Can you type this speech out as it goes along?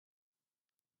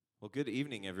Well, good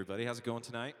evening, everybody. How's it going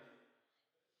tonight?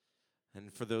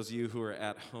 And for those of you who are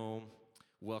at home,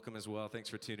 welcome as well. Thanks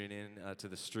for tuning in to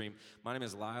the stream. My name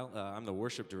is Lyle. I'm the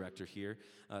worship director here.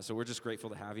 So we're just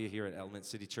grateful to have you here at Element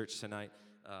City Church tonight.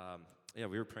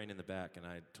 We were praying in the back, and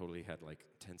I totally had like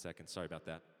 10 seconds. Sorry about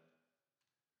that.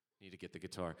 Need to get the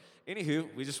guitar. Anywho,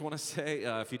 we just want to say,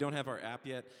 if you don't have our app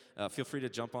yet, feel free to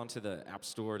jump onto the App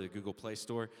Store, the Google Play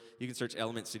Store. You can search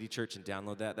Element City Church and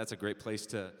download that. That's a great place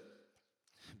to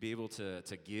be able to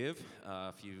give.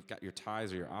 If you've got your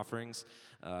tithes or your offerings,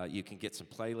 you can get some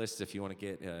playlists if you want to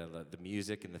get the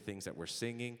music and the things that we're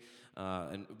singing.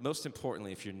 And most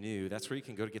importantly, if you're new, that's where you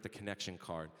can go to get the connection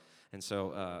card. And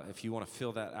so if you want to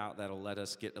fill that out, that'll let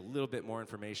us get a little bit more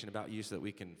information about you so that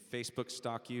we can Facebook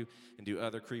stalk you and do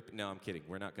other creep. No, I'm kidding.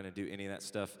 We're not going to do any of that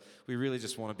stuff. We really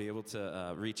just want to be able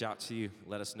to reach out to you,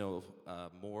 let us know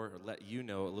more, or let you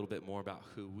know a little bit more about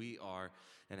who we are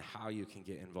and how you can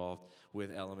get involved with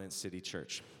Element City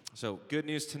Church. So good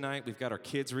news tonight. We've got our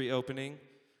kids reopening.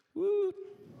 Woo!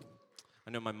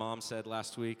 I know my mom said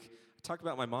last week, I talk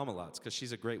about my mom a lot because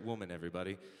she's a great woman,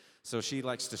 everybody. So she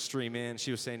likes to stream in.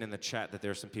 She was saying in the chat that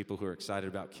there are some people who are excited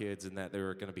about kids and that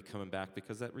they're going to be coming back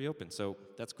because that reopened. So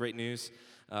that's great news.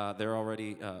 They're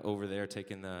already over there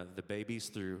taking the babies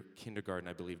through kindergarten,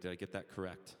 I believe. Did I get that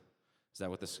correct? Is that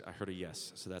what this? I heard a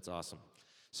yes. So that's awesome.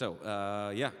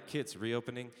 So, kids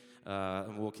reopening,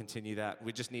 and we'll continue that.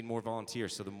 We just need more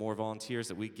volunteers. So the more volunteers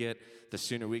that we get, the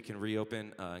sooner we can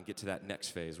reopen and get to that next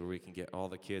phase where we can get all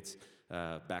the kids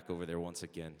back over there once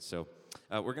again. So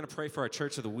we're going to pray for our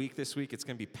church of the week this week. It's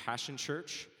going to be Passion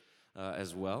Church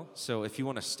as well. So if you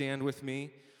want to stand with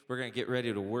me, we're going to get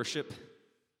ready to worship.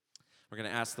 We're going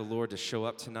to ask the Lord to show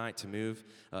up tonight, to move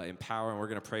in power, and we're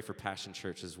going to pray for Passion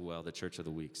Church as well, the church of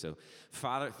the week. So,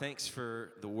 Father, thanks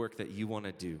for the work that you want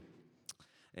to do.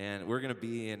 And we're going to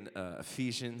be in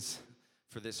Ephesians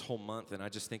for this whole month, and I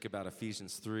just think about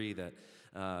Ephesians 3, that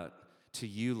to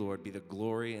you, Lord, be the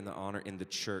glory and the honor in the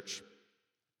church.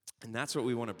 And that's what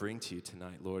we want to bring to you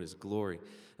tonight, Lord, is glory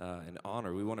and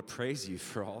honor. We want to praise you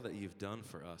for all that you've done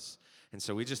for us. And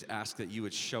so we just ask that you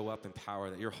would show up in power,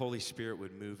 that your Holy Spirit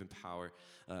would move in power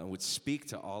and would speak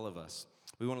to all of us.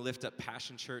 We want to lift up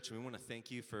Passion Church, and we want to thank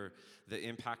you for the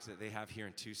impact that they have here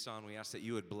in Tucson. We ask that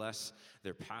you would bless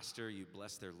their pastor, you'd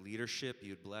bless their leadership,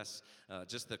 you'd bless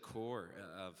just the core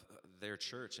of their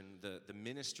church and the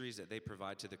ministries that they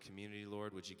provide to the community,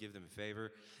 Lord. Would you give them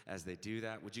favor as they do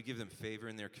that? Would you give them favor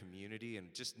in their community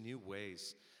and just new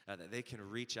ways that they can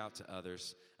reach out to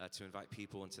others to invite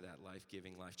people into that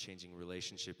life-giving, life-changing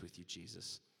relationship with you,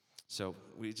 Jesus? So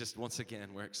we just, once again,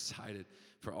 we're excited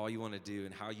for all you want to do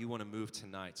and how you want to move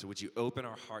tonight. So would you open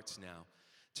our hearts now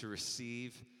to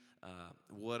receive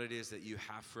what it is that you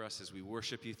have for us as we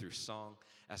worship you through song,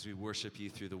 as we worship you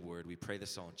through the word. We pray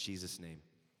this all in Jesus' name.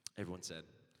 Everyone said,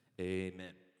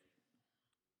 amen.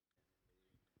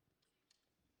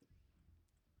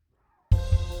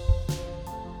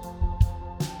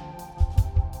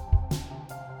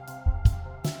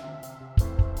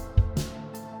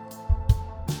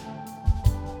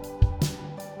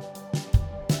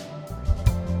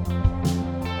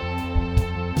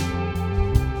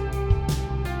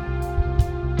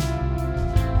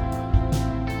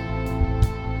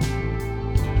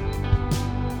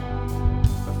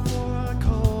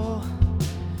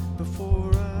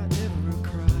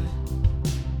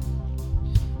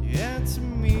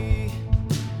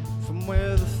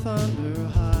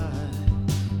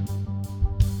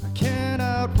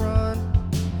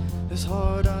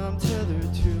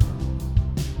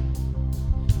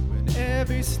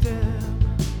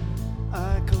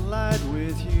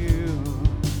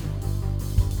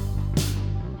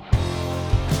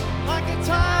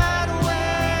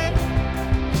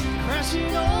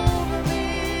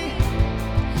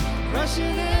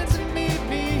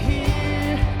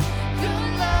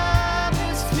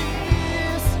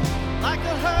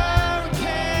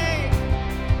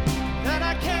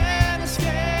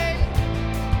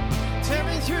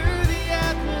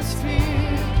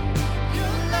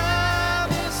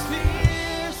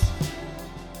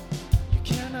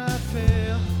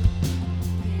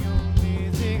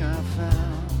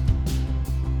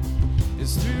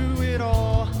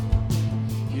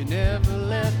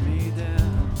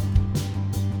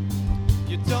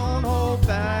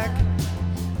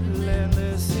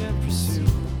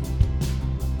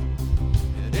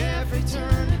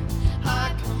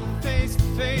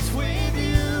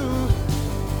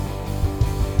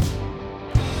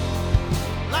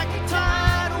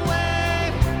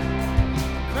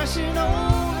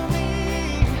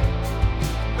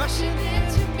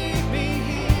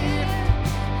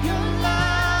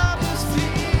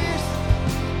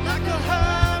 Like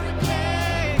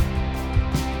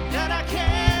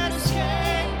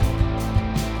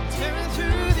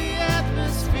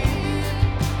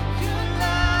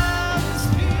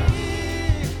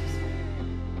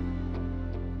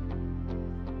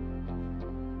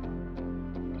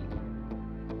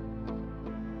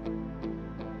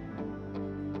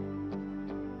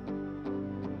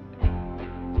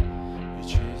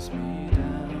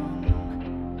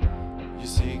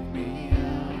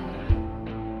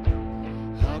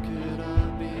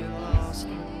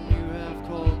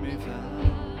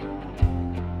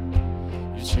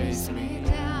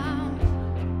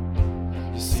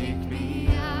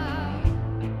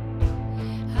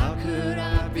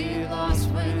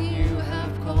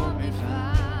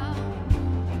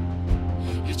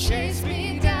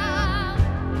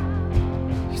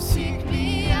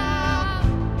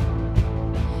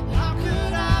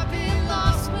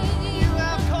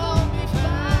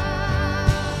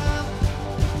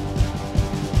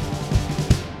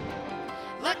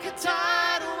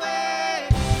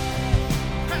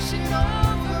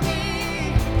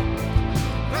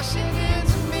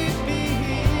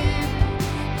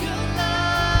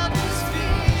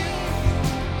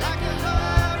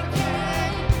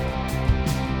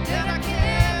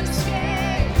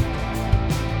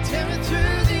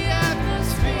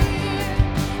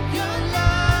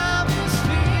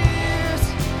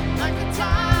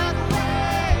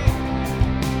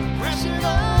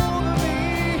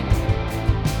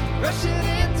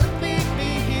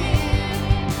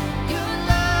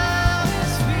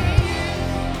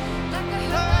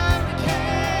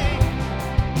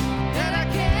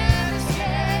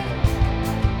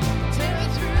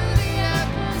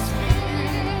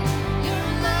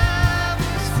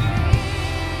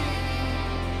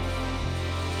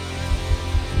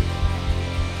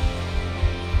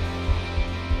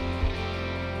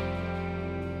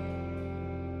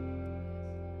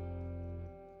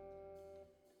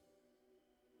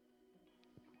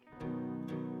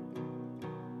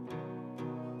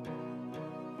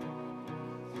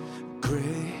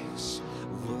Grace,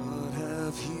 what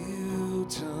have you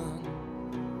done?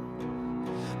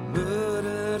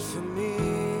 Murdered for me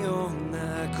on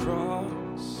that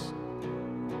cross,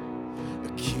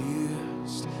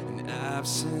 accused in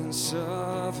absence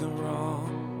of the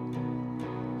wrong,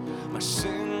 my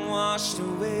sin washed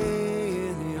away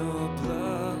in your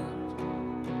blood.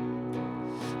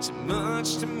 Too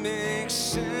much to make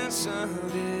sense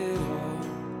of it all.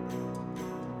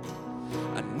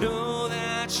 I know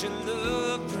that your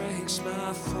love breaks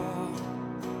my fall.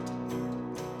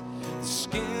 The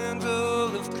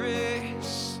scandal of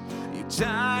grace, you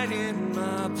died in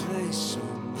my place, so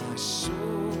my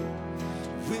soul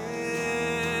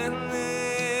will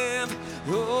live.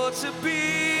 Oh, to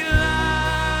be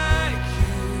like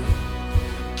you,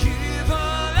 give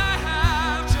all I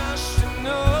have just to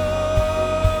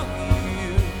know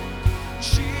you.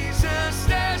 Jesus,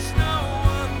 there's no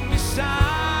one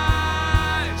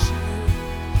beside you.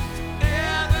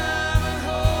 Ever the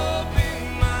hope in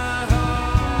my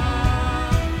heart.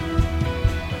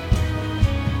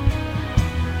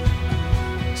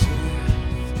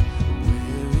 Death,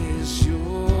 where is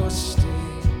your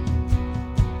sting?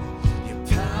 Your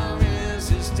power is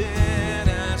as dead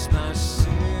as my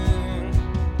sin.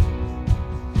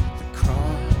 The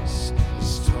cross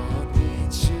has taught me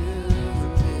to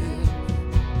live,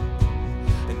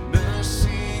 and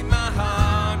mercy my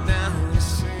heart now to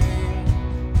sing.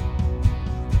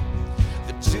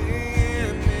 The day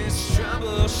in this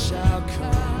trouble shall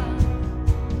come.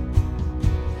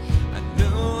 I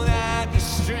know that your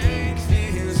strength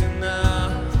is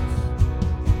enough.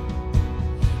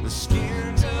 The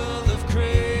scandal of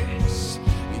grace,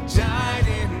 you died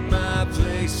in my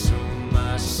place, so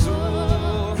my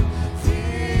soul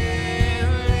will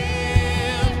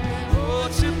live. Oh,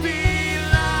 to be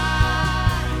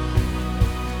like,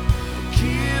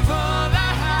 give all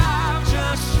I have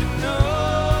just to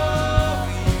know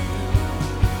you.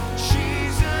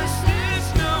 Jesus, there's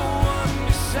no one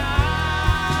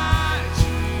beside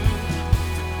you.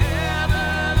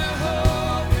 Ever the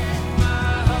hope in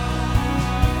my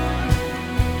heart.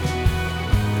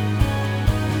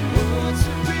 Oh,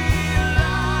 to be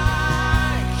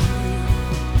like you,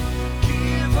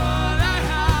 give all I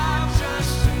have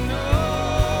just to know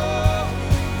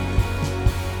you.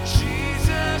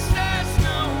 Jesus, there's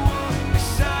no one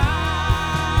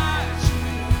beside you.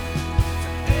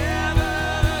 Ever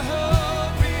the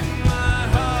hope in my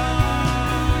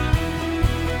heart.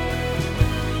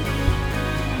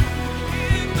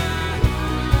 In my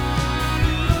heart,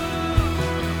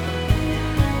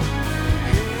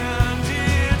 and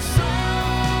it's all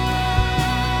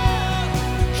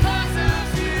because of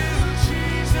you,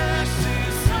 Jesus.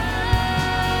 It's all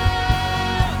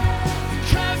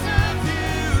because of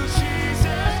you,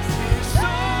 Jesus. It's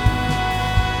all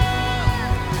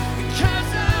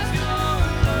because of your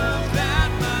love that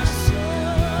my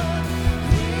soul will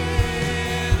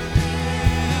live.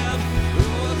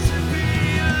 Oh, to be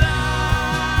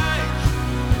like you,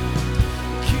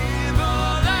 give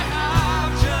all I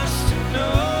have just to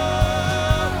know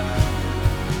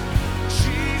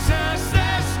Jesus,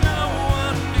 there's no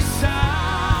one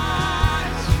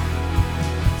beside you.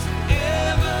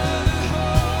 Ever the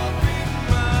hope in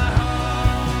my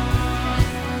heart.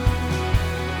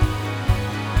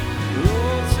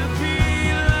 Oh, to be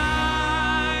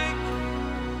like,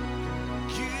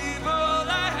 give all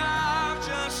I have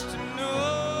just to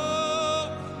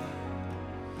know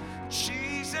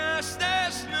Jesus,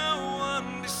 there's no one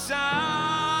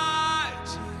beside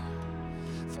you.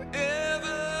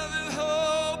 Forever the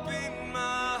hope in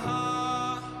my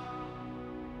heart.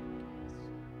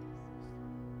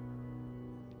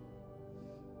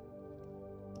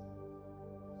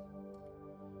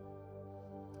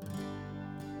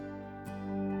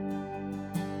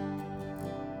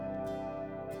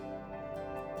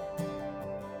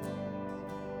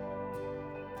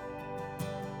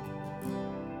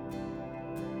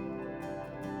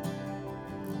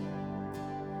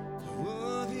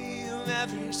 Worthy of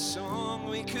every song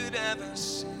we could ever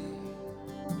sing,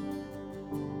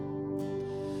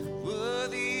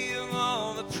 worthy of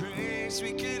all the praise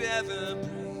we could ever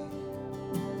bring,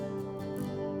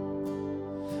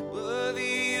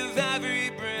 worthy of every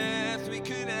breath we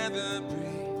could ever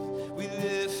breathe. We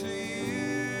live for you.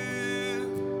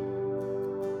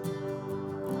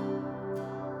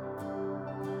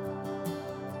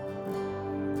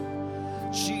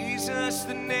 Jesus,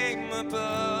 the name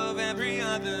above every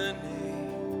other name.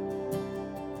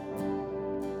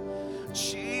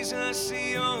 Jesus,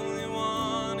 the only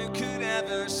one who could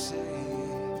ever save.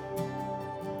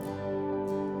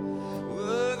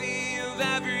 Worthy of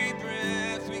every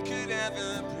breath we could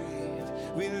ever breathe.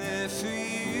 We live for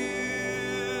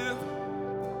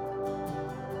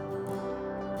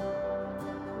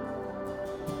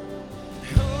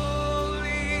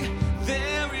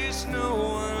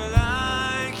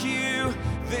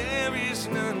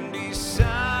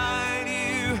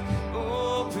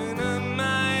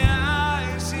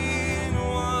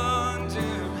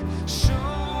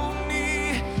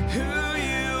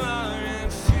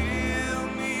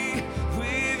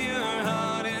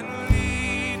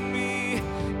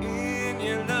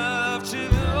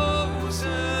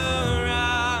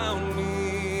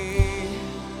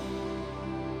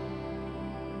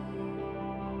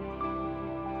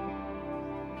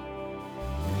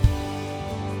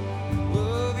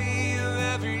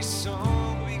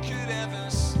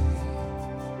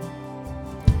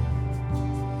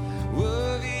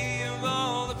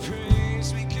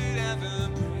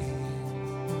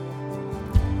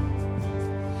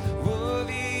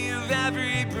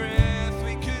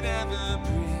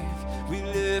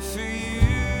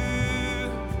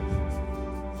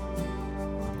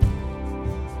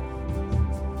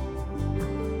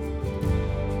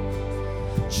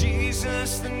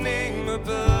Jesus, the name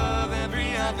above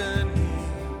every other name.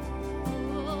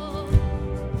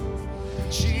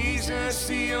 Jesus,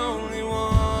 the only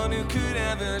one who could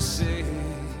ever save.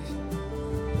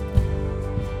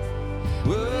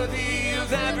 Worthy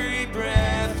of every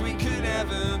breath we could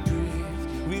ever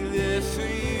breathe. We live for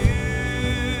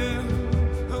you.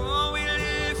 Oh, we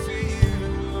live for you,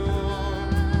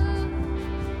 Lord.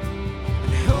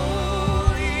 And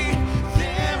holy,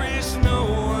 there is no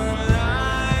one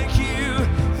like you.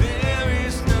 There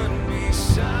is none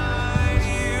beside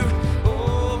you.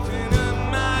 Open up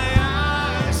my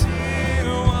eyes in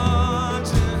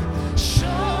wonder.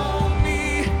 Show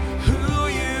me who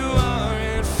you are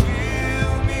and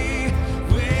fill me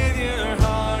with your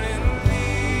heart and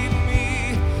lead me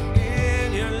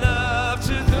in your love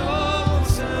to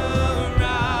those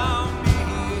around me.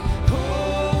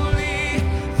 Holy,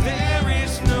 there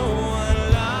is no one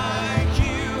like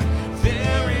you.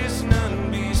 There is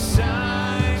none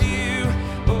beside you.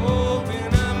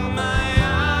 Open up my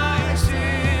eyes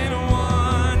in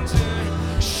wonder.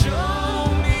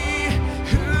 Show me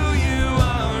who you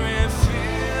are and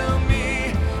fill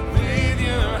me with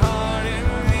your heart and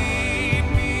lead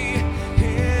me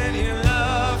in your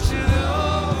love to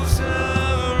those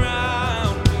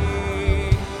around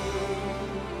me.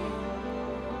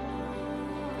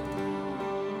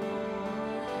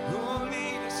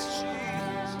 Holiness,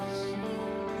 Jesus,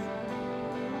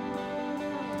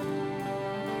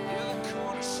 you're the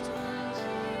cornerstone,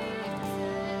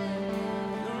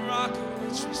 the rock on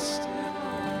which we stand.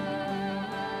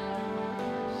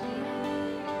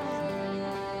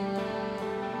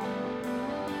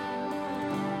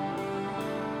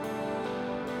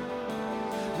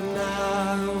 And I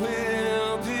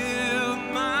will build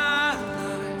my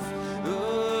life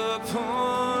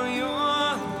upon your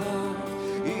love.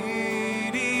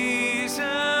 It is a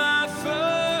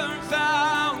firm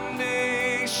foundation.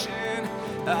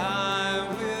 I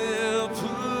will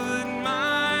put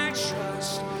my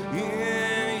trust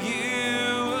in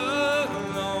you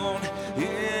alone,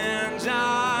 and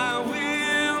I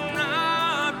will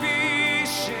not be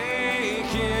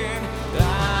shaken. I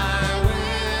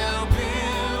will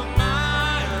build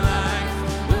my life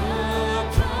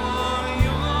upon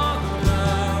your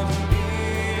love.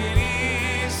 It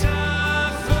is a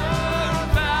firm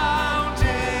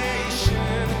foundation.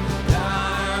 I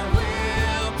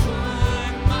will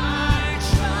put my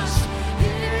trust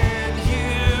in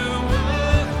you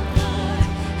alone,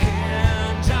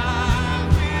 and I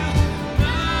will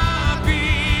not be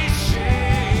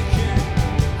shaken.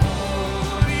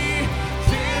 Holy,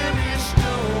 there is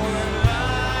no one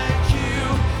like you.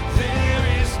 There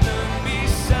is none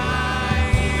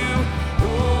beside you.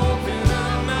 Open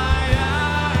up my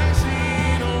eyes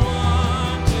in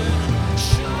wonder.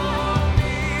 Show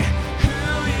me who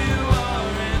you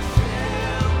are and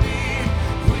fill me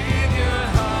with your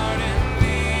heart and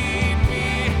lead me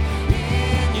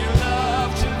in your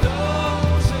love to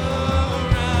those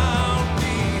around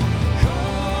me.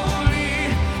 Holy,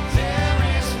 there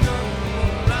is none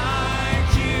like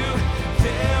you.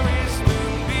 There is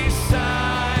none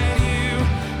beside you.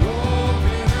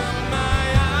 Open up my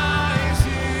eyes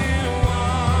in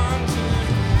wonder.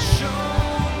 Show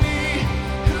me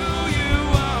who you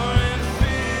are and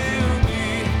fill me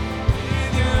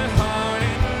with your heart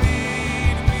and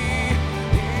lead me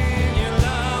in your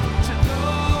love to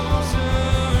those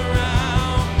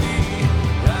around me.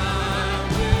 I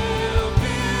will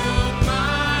build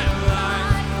my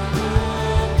life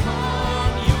upon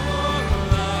your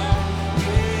love.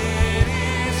 It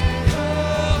is a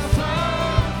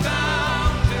firm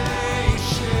foundation.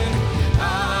 I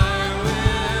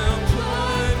will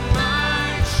put my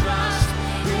trust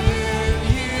in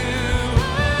you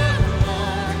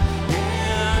alone,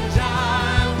 and I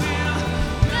will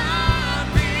not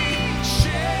be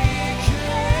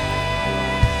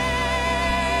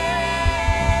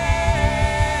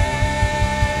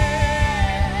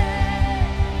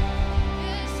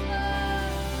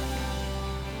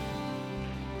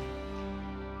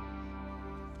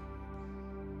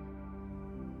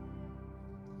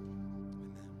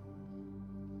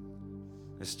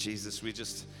As Jesus, we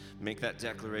just make that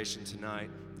declaration tonight,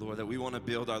 Lord, that we want to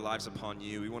build our lives upon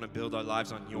you. We want to build our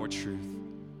lives on your truth.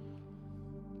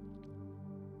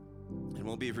 And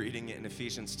we'll be reading it in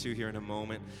Ephesians 2 here in a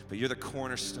moment. But you're the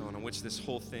cornerstone on which this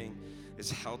whole thing is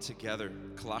held together.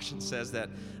 Colossians says that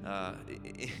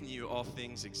in you all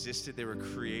things existed. They were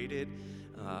created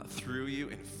through you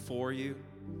and for you.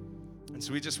 And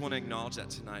so we just want to acknowledge that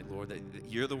tonight, Lord, that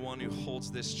you're the one who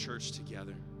holds this church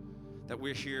together, that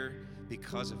we're here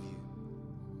because of you.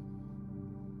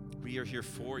 We are here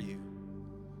for you,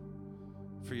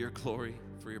 for your glory,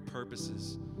 for your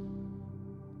purposes.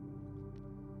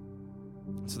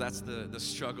 So that's the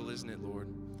struggle, isn't it, Lord?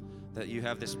 That you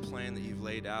have this plan that you've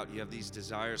laid out. You have these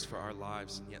desires for our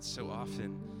lives, and yet so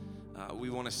often we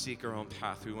want to seek our own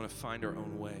path. We want to find our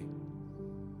own way.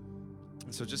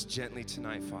 And so just gently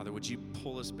tonight, Father, would you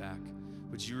pull us back?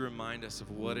 Would you remind us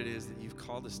of what it is that you've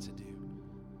called us to do?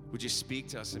 Would you speak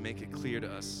to us and make it clear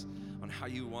to us on how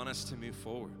you want us to move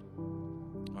forward,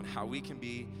 on how we can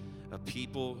be a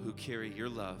people who carry your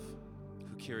love,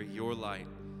 who carry your light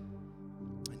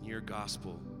and your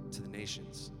gospel to the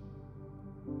nations.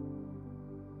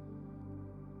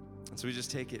 And so we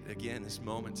just take it again, this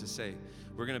moment, to say,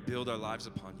 we're going to build our lives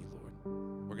upon you, Lord.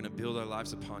 We're going to build our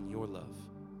lives upon your love.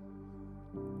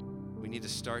 We need to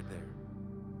start there.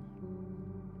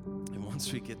 And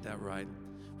once we get that right,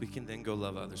 we can then go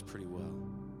love others pretty well.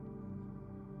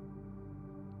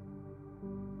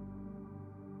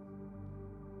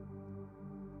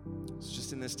 So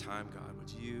just in this time, God, would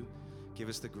you give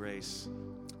us the grace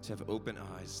to have open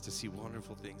eyes to see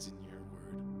wonderful things in your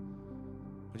word?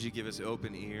 Would you give us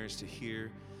open ears to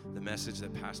hear the message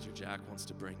that Pastor Jack wants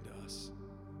to bring to us?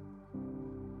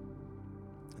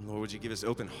 And Lord, would you give us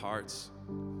open hearts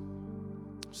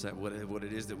so that what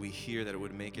it is that we hear, that it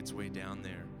would make its way down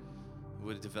there, it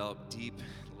would develop deep,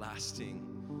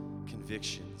 lasting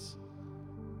convictions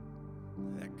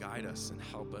that guide us and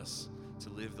help us to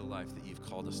live the life that you've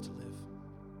called us to live.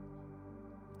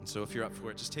 And so if you're up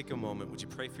for it, just take a moment. Would you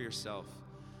pray for yourself?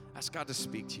 Ask God to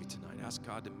speak to you tonight. Ask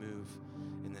God to move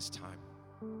in this time.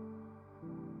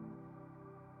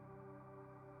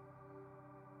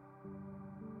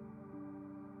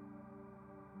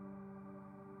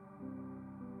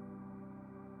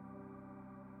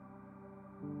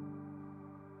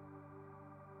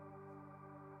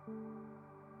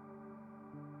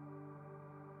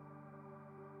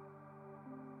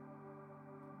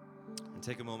 And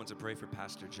take a moment to pray for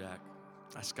Pastor Jack.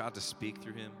 Ask God to speak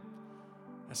through him.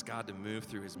 Ask God to move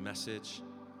through his message,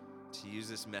 to use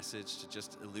this message to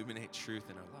just illuminate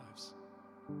truth in our lives.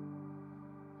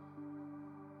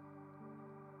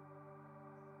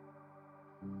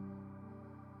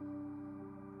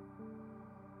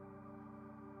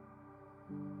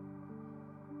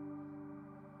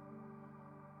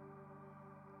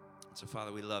 So,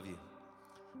 Father, we love you.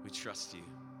 We trust you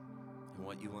and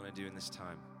what you want to do in this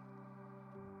time.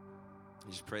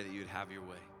 We just pray that you would have your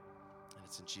way. And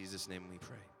it's in Jesus' name we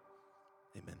pray.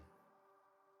 Amen.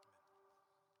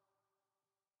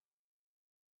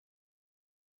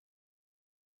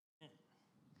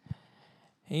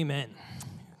 Amen.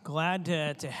 Glad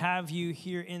to have you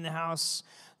here in the house,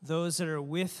 those that are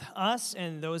with us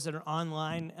and those that are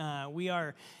online. We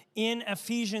are in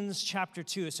Ephesians chapter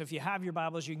 2. So if you have your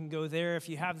Bibles, you can go there. If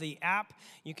you have the app,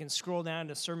 you can scroll down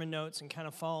to sermon notes and kind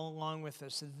of follow along with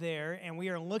us there. And we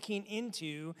are looking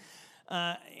into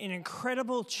an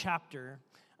incredible chapter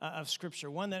of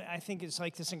Scripture, one that I think is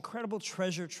like this incredible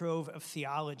treasure trove of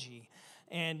theology.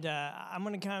 And I'm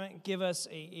going to kind of give us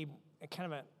a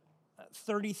kind of a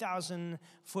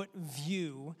 30,000-foot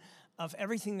view of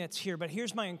everything that's here. But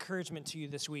here's my encouragement to you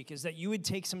this week, is that you would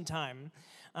take some time,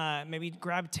 maybe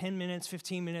grab 10 minutes,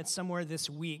 15 minutes somewhere this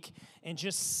week, and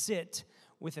just sit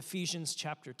with Ephesians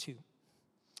chapter 2.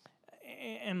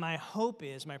 And my hope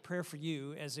is, my prayer for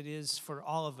you, as it is for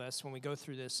all of us when we go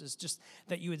through this, is just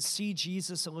that you would see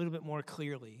Jesus a little bit more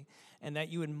clearly, and that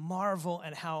you would marvel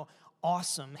at how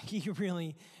awesome he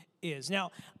really is. Now,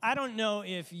 I don't know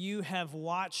if you have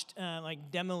watched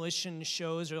like demolition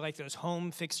shows or like those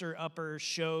home fixer-upper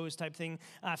shows type thing.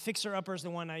 Fixer-upper is the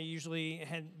one I usually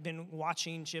had been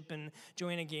watching, Chip and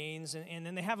Joanna Gaines, and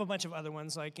then they have a bunch of other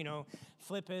ones like,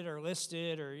 Flip It or List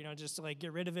It or, just to like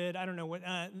get rid of it. I don't know what,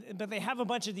 but they have a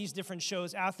bunch of these different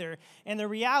shows out there, and the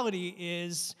reality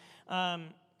is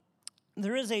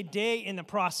there is a day in the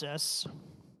process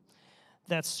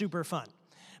that's super fun.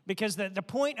 Because the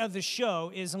point of the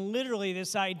show is literally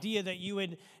this idea that you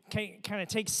would kind of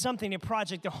take something, a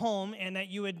project, a home, and that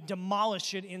you would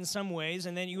demolish it in some ways,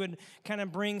 and then you would kind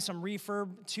of bring some refurb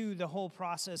to the whole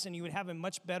process, and you would have a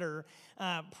much better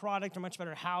product, a much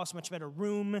better house, much better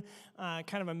room,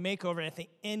 kind of a makeover at the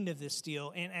end of this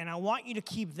deal. And I want you to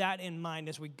keep that in mind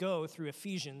as we go through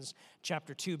Ephesians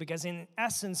chapter 2, because in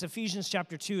essence, Ephesians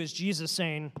chapter 2 is Jesus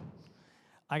saying,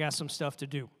 I got some stuff to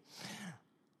do.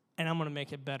 And I'm going to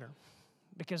make it better.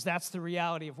 because that's the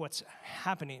reality of what's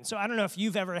happening. So I don't know if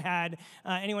you've ever had,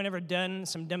 anyone ever done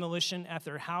some demolition at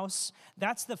their house?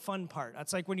 That's the fun part.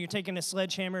 It's like when you're taking a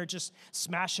sledgehammer, just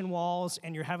smashing walls,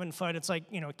 and you're having fun. It's like,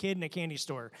 a kid in a candy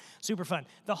store. Super fun.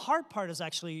 The hard part is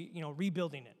actually,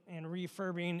 rebuilding it and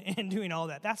refurbing and doing all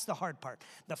that. That's the hard part.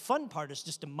 The fun part is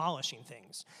just demolishing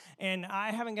things. And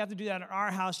I haven't got to do that at our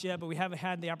house yet, but we haven't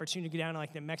had the opportunity to get down to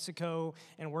like New Mexico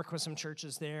and work with some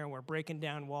churches there, and we're breaking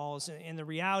down walls. And the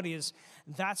reality is,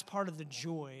 that's part of the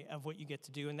joy of what you get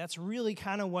to do. And that's really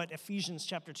kind of what Ephesians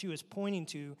chapter 2 is pointing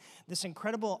to, this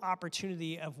incredible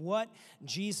opportunity of what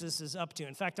Jesus is up to.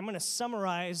 In fact, I'm going to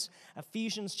summarize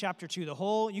Ephesians chapter 2, the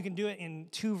whole. You can do it in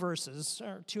 2 verses,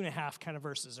 or 2.5 kind of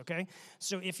verses, okay?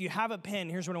 So if you have a pen,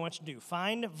 here's what I want you to do.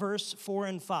 Find verse 4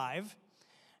 and 5,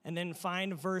 and then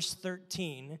find verse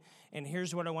 13, and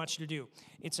here's what I want you to do.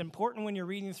 It's important when you're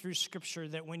reading through Scripture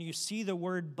that when you see the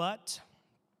word but,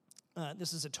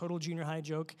 this is a total junior high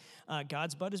joke.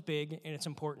 God's butt is big, and it's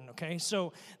important, okay?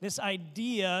 So this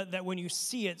idea that when you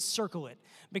see it, circle it.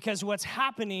 Because what's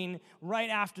happening right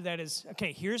after that is,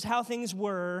 okay, here's how things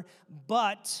were,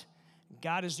 but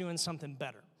God is doing something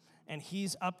better. And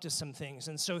he's up to some things.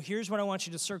 And so here's what I want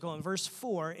you to circle. In verse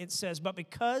 4, it says, "But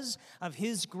because of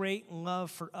his great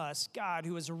love for us, God,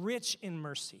 who is rich in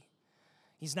mercy,"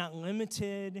 he's not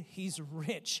limited, he's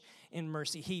rich in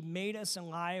mercy. He made us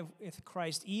alive with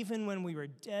Christ even when we were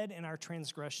dead in our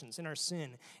transgressions, in our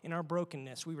sin, in our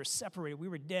brokenness. We were separated, we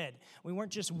were dead. We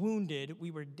weren't just wounded,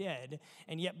 we were dead.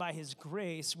 And yet by his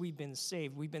grace, we've been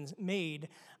saved. We've been made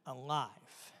alive.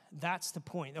 That's the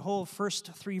point. The whole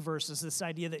first 3 verses, this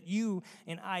idea that you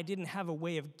and I didn't have a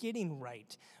way of getting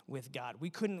right with God. We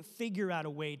couldn't figure out a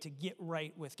way to get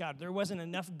right with God. There wasn't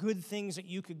enough good things that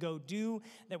you could go do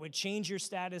that would change your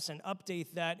status and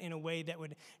update that in a way that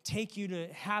would take you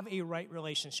to have a right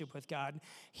relationship with God.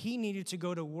 He needed to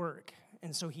go to work,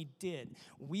 and so he did.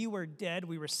 We were dead.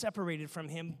 We were separated from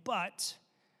him, but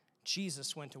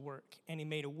Jesus went to work, and he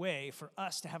made a way for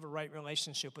us to have a right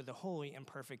relationship with the holy and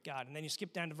perfect God. And then you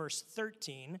skip down to verse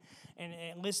 13, and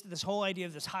it lists this whole idea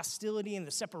of this hostility and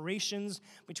the separations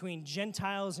between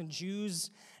Gentiles and Jews,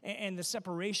 and the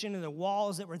separation and the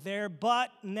walls that were there.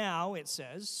 But now, it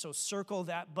says, so circle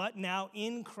that, but now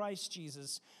in Christ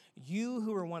Jesus, you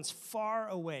who were once far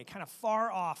away, kind of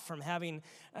far off from having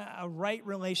a right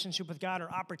relationship with God,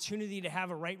 or opportunity to have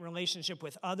a right relationship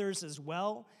with others as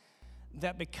well,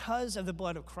 that because of the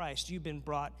blood of Christ, you've been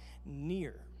brought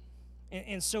near.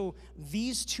 And so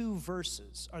these 2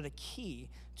 verses are the key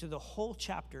to the whole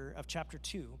chapter of chapter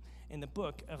 2 in the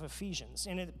book of Ephesians.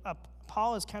 And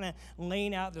Paul is kind of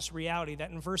laying out this reality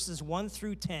that in verses 1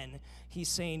 through 10, he's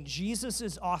saying Jesus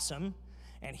is awesome,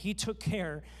 and he took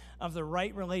care of the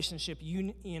right relationship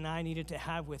you and I needed to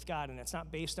have with God. And it's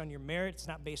not based on your merit. It's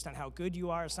not based on how good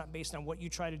you are. It's not based on what you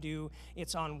try to do.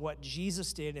 It's on what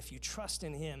Jesus did. If you trust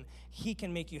in him, he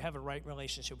can make you have a right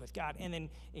relationship with God. And then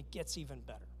it gets even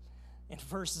better. In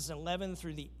verses 11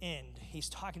 through the end, he's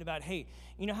talking about, hey,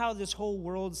 you know how this whole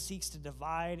world seeks to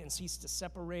divide and seeks to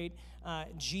separate?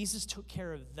 Jesus took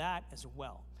care of that as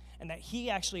well. And that he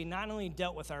actually not only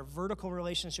dealt with our vertical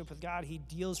relationship with God, he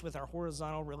deals with our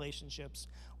horizontal relationships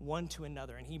one to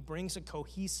another. And he brings a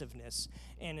cohesiveness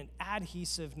and an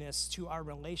adhesiveness to our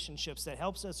relationships that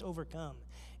helps us overcome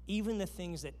even the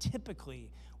things that typically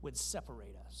would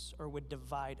separate us or would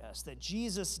divide us. That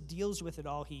Jesus deals with it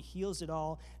all. He heals it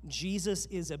all. Jesus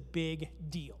is a big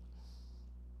deal.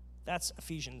 That's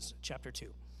Ephesians chapter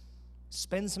 2.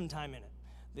 Spend some time in it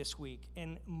this week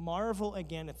and marvel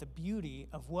again at the beauty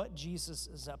of what Jesus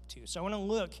is up to. So I want to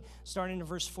look, starting in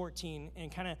verse 14,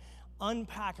 and kind of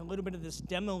unpack a little bit of this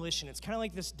demolition. It's kind of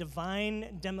like this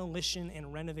divine demolition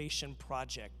and renovation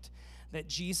project that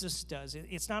Jesus does.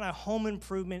 It's not a home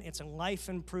improvement, it's a life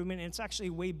improvement, and it's actually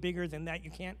way bigger than that.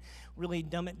 You can't really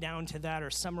dumb it down to that or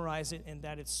summarize it in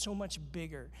that. It's so much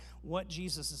bigger what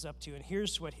Jesus is up to. And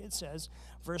here's what it says,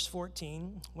 verse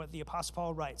 14, what the Apostle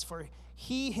Paul writes, "For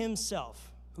he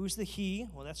himself," who's the he?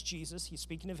 Well, that's Jesus. He's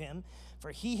speaking of him.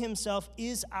 "For he himself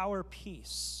is our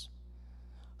peace,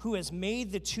 who has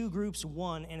made the 2 groups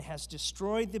one and has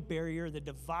destroyed the barrier, the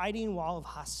dividing wall of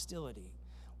hostility."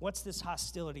 What's this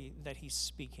hostility that he's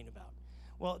speaking about?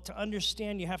 Well, to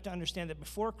understand, you have to understand that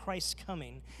before Christ's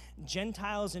coming,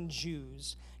 Gentiles and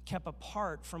Jews kept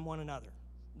apart from one another.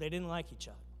 They didn't like each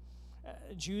other.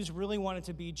 Jews really wanted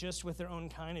to be just with their own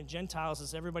kind, and Gentiles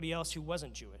is everybody else who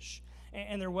wasn't Jewish.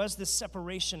 And there was this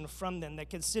separation from them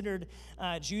that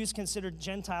Jews considered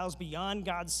Gentiles beyond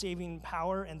God's saving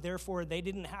power, and therefore they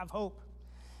didn't have hope.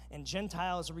 and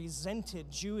Gentiles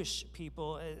resented Jewish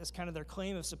people as kind of their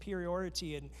claim of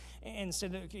superiority and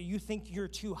said, okay, you think you're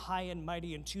too high and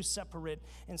mighty and too separate.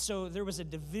 And so there was a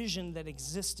division that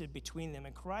existed between them,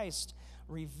 and Christ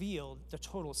revealed the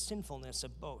total sinfulness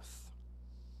of both.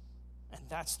 And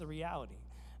that's the reality,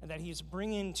 and that he's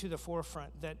bringing to the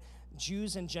forefront that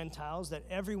Jews and Gentiles, that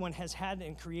everyone has had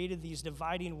and created these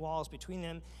dividing walls between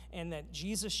them, and that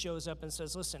Jesus shows up and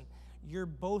says, listen, you're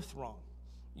both wrong.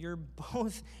 You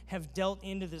both have dealt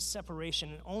into this separation,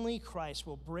 and only Christ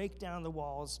will break down the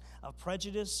walls of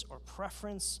prejudice or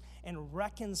preference and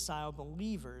reconcile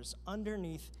believers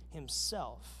underneath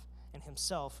himself and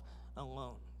himself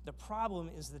alone. The problem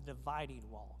is the dividing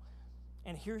wall.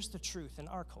 And here's the truth in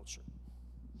our culture.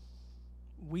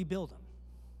 We build them,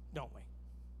 don't we?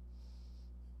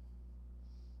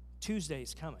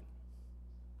 Tuesday's coming.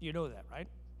 You know that, right?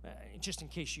 Just in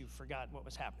case you forgot what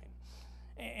was happening.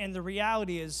 And the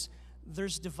reality is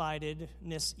there's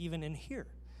dividedness even in here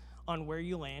on where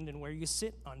you land and where you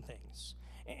sit on things.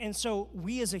 And so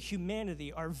we as a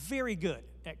humanity are very good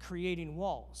at creating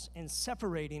walls and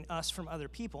separating us from other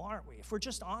people, aren't we? If we're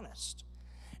just honest.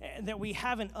 That we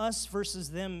have an us versus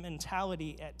them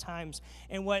mentality at times.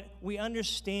 And what we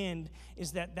understand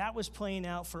is that that was playing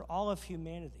out for all of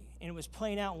humanity. And it was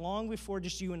playing out long before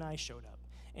just you and I showed up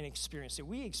and experienced it.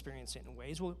 We experienced it in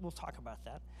ways. We'll talk about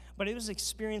that. But it was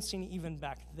experiencing even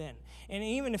back then. And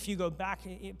even if you go back,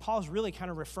 Paul's really kind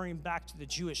of referring back to the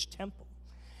Jewish temple.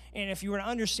 And if you were to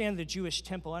understand the Jewish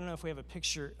temple, I don't know if we have a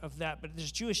picture of that, but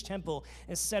this Jewish temple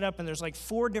is set up, and there's like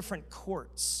 4 different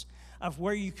courts of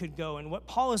where you could go. And what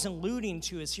Paul is alluding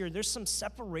to is here, there's some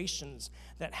separations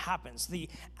that happens. The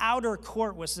outer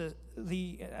court was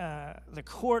the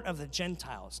court of the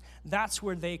Gentiles. That's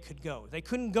where they could go. They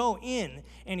couldn't go in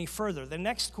any further. The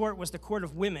next court was the court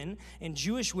of women, and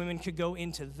Jewish women could go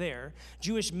into there.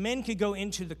 Jewish men could go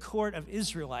into the court of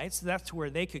Israelites. That's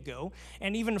where they could go.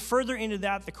 And even further into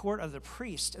that, the court of the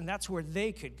priest, and that's where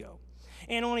they could go.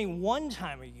 And only one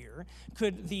time a year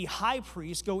could the high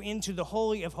priest go into the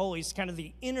Holy of Holies, kind of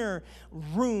the inner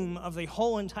room of the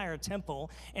whole entire temple.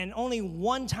 And only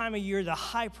one time a year, the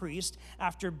high priest,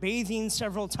 after bathing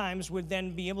several times, would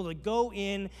then be able to go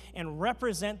in and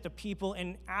represent the people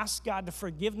and ask God the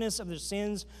forgiveness of their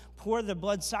sins, pour the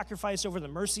blood sacrifice over the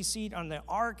mercy seat on the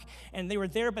ark. And they were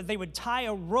there, but they would tie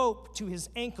a rope to his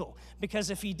ankle,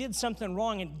 because if he did something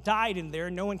wrong and died in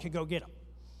there, no one could go get him.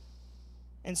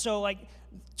 And so,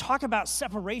 talk about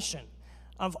separation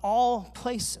of all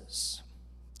places.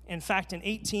 In fact, in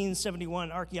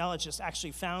 1871, archaeologists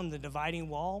actually found the dividing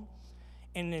wall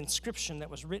and an inscription that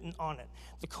was written on it.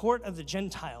 The court of the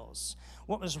Gentiles.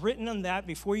 What was written on that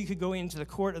before you could go into the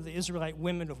court of the Israelite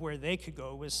women of where they could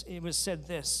go was said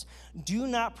this: "Do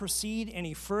not proceed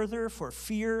any further for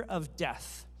fear of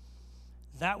death."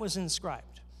 That was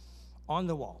inscribed on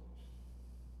the wall.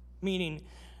 Meaning,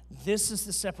 this is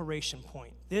the separation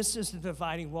point. This is the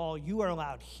dividing wall. You are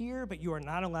allowed here, but you are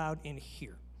not allowed in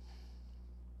here.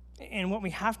 And what we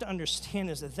have to understand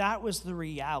is that that was the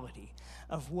reality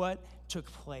of what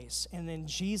took place. And then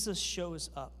Jesus shows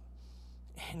up,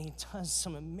 and he does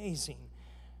some amazing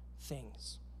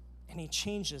things. And he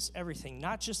changes everything,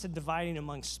 not just the dividing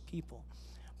amongst people,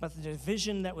 but the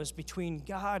division that was between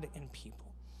God and people.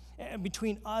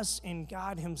 Between us and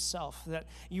God himself. That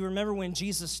you remember when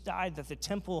Jesus died, that the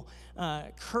temple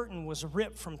curtain was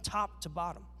ripped from top to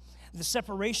bottom. The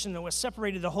separation that was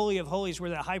separated the Holy of Holies, where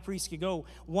the high priest could go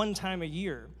one time a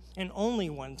year, and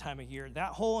only one time a year.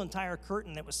 That whole entire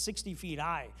curtain that was 60 feet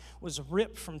high was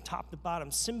ripped from top to bottom,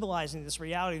 symbolizing this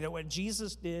reality that what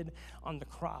Jesus did on the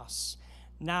cross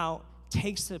now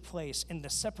takes the place, and the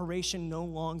separation no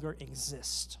longer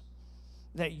exists.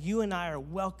 That you and I are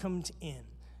welcomed in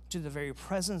to the very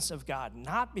presence of God,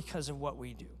 not because of what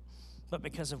we do, but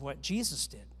because of what Jesus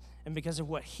did and because of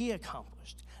what he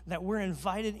accomplished, that we're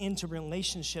invited into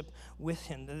relationship with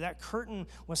him, that curtain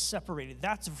was separated.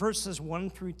 That's verses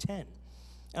 1 through 10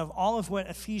 of all of what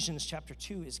Ephesians chapter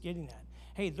 2 is getting at.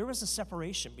 Hey, there was a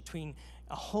separation between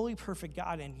a holy, perfect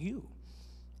God and you,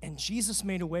 and Jesus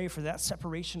made a way for that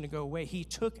separation to go away. He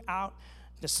took out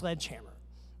the sledgehammer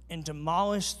and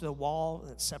demolished the wall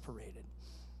that separated.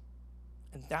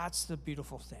 And that's the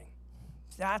beautiful thing.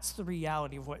 That's the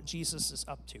reality of what Jesus is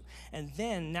up to. And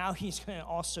then now he's going to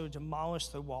also demolish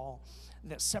the wall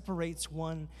that separates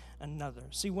one another.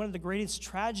 See, one of the greatest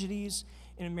tragedies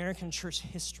in American church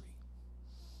history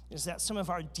is that some of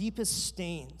our deepest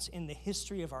stains in the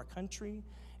history of our country,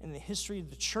 in the history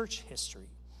of the church history,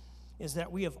 is that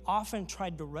we have often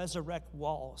tried to resurrect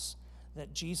walls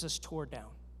that Jesus tore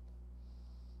down.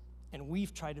 And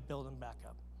we've tried to build them back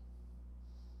up.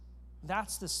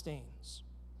 That's the stains.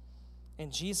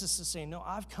 And Jesus is saying, no,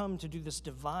 I've come to do this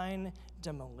divine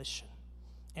demolition.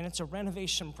 And it's a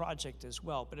renovation project as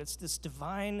well, but it's this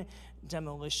divine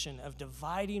demolition of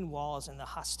dividing walls and the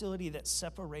hostility that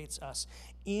separates us.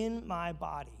 In my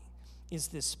body is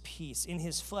this peace. In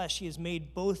his flesh, he has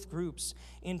made both groups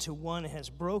into one and has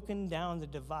broken down the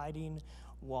dividing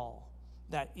wall.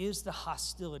 That is the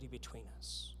hostility between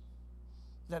us.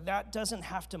 That doesn't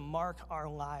have to mark our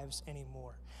lives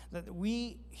anymore. That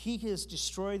he has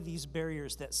destroyed these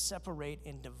barriers that separate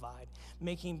and divide,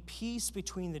 making peace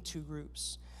between the two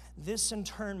groups. This in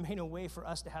turn made a way for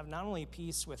us to have not only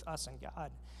peace with us and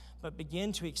God, but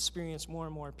begin to experience more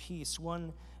and more peace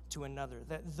one to another.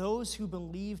 That those who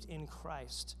believed in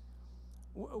Christ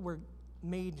were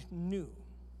made new.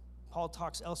 Paul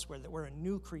talks elsewhere that we're a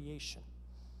new creation.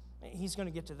 He's going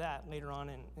to get to that later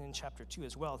on in chapter 2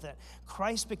 as well, that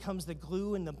Christ becomes the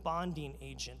glue and the bonding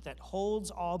agent that holds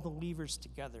all believers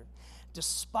together,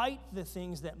 despite the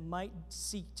things that might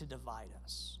seek to divide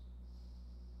us.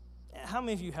 How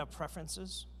many of you have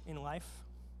preferences in life?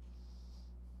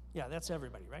 Yeah, that's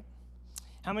everybody, right?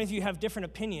 How many of you have different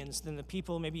opinions than the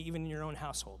people maybe even in your own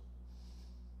household?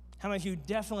 How many of you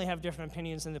definitely have different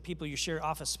opinions than the people you share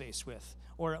office space with,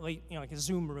 or like a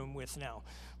Zoom room with now?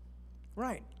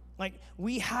 Right. Like,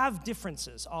 we have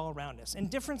differences all around us. And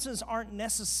differences aren't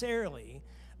necessarily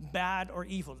bad or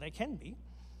evil. They can be.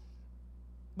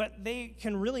 But they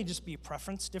can really just be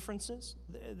preference differences.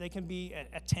 They can be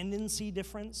a tendency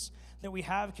difference that we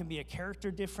have. It can be a character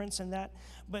difference in that.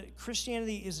 But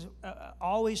Christianity is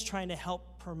always trying to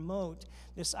help promote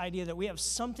this idea that we have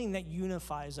something that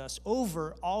unifies us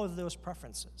over all of those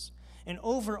preferences and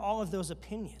over all of those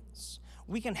opinions.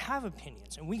 We can have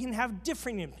opinions, and we can have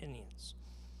different opinions.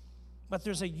 But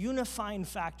there's a unifying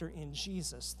factor in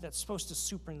Jesus that's supposed to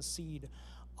supersede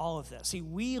all of that. See,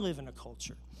 we live in a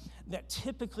culture that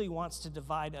typically wants to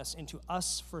divide us into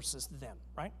us versus them,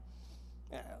 right?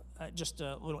 Just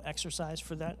a little exercise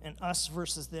for that. And us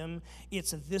versus them,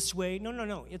 it's this way.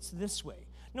 No, it's this way.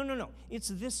 No, it's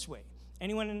this way.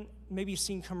 Anyone maybe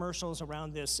seen commercials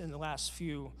around this in the last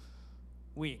few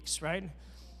weeks, right?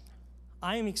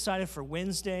 I am excited for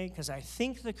Wednesday because I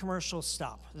think the commercials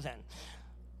stop then.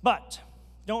 But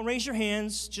don't raise your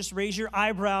hands, just raise your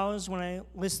eyebrows when I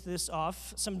list this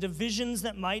off. Some divisions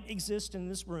that might exist in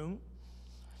this room.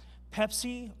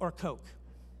 Pepsi or Coke?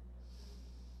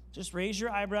 Just raise your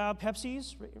eyebrow.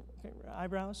 Pepsi's?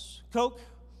 Eyebrows. Coke?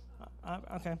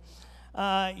 Okay.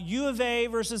 U of A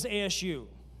versus ASU.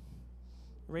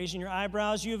 Raising your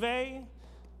eyebrows. U of A?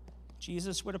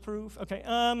 Jesus would approve. Okay.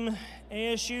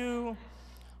 ASU,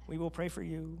 we will pray for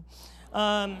you.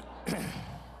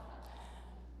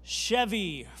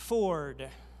 Chevy, Ford.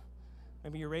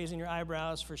 Maybe you're raising your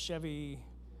eyebrows for Chevy,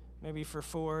 maybe for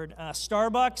Ford.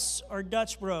 Starbucks or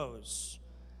Dutch Bros?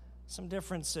 Some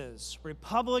differences.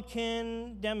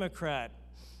 Republican, Democrat.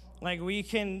 Like we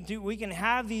can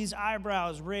have these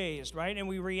eyebrows raised, right? And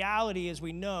reality is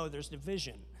we know there's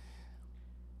division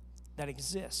that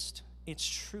exists. It's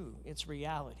true. It's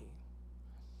reality.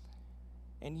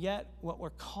 And yet, what we're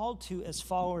called to as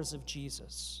followers of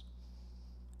Jesus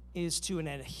is to an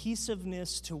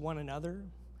adhesiveness to one another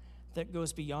that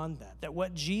goes beyond that. That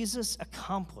what Jesus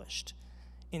accomplished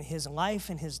in his life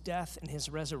and his death and his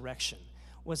resurrection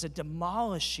was a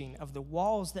demolishing of the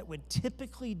walls that would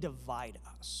typically divide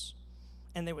us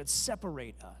and they would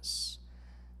separate us.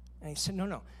 And he said,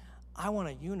 no, I want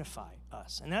to unify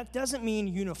us. And that doesn't mean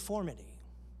uniformity.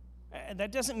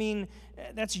 That doesn't mean,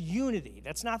 that's unity.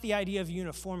 That's not the idea of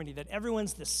uniformity, that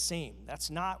everyone's the same. That's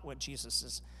not what Jesus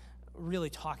is really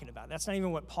talking about. That's not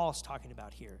even what Paul's talking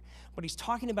about here. But he's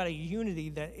talking about a unity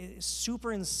that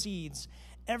supersedes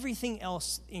everything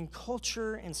else in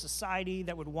culture and society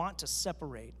that would want to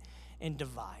separate and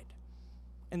divide.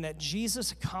 And that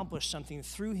Jesus accomplished something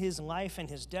through his life and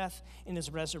his death and his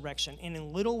resurrection, and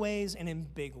in little ways and in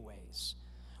big ways.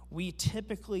 We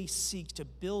typically seek to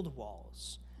build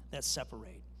walls that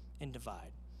separate and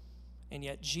divide. And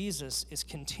yet Jesus is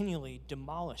continually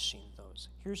demolishing those.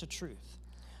 Here's the truth.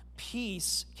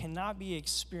 Peace cannot be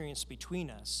experienced between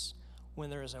us when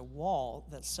there is a wall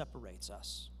that separates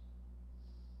us.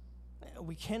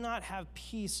 We cannot have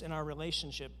peace in our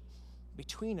relationship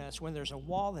between us when there's a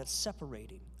wall that's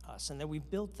separating us, and that we've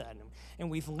built that, and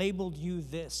we've labeled you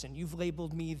this, and you've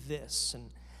labeled me this,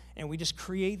 and we just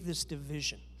create this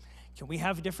division. Can we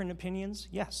have different opinions?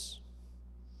 Yes.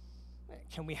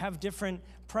 Can we have different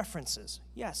preferences?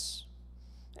 Yes.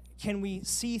 Can we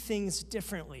see things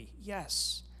differently?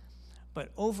 Yes. But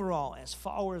overall, as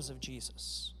followers of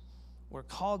Jesus, we're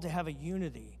called to have a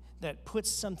unity that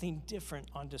puts something different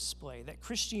on display, that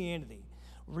Christianity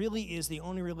really is the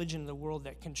only religion in the world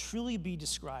that can truly be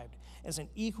described as an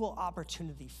equal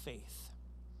opportunity faith.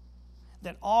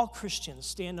 That all Christians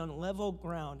stand on level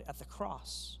ground at the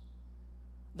cross.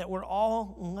 That we're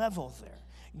all level there.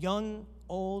 Young,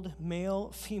 old,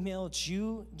 male, female,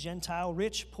 Jew, Gentile,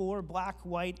 rich, poor, black,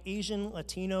 white, Asian,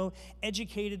 Latino,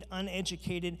 educated,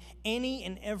 uneducated, any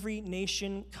and every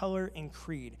nation, color, and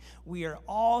creed. We are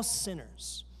all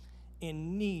sinners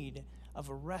in need of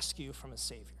a rescue from a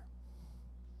Savior.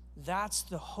 That's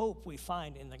the hope we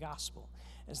find in the gospel,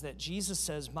 is that Jesus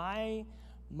says, my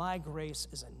grace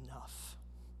is enough.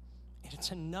 And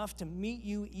it's enough to meet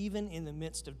you even in the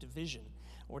midst of division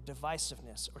or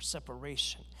divisiveness or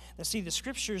separation. Now see, the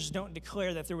scriptures don't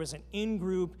declare that there was an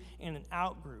in-group and an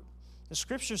out-group. The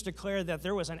scriptures declare that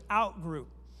there was an out-group.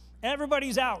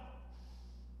 Everybody's out.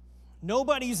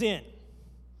 Nobody's in,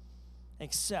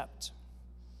 except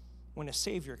when a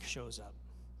Savior shows up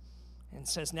and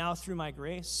says, now through my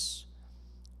grace,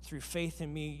 through faith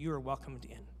in me, you are welcomed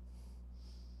in.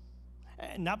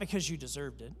 And not because you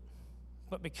deserved it,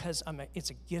 but because it's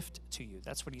a gift to you.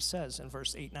 That's what he says in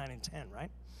verse 8, 9, and 10,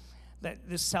 right? That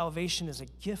this salvation is a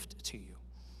gift to you.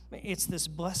 It's this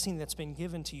blessing that's been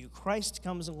given to you. Christ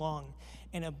comes along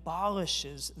and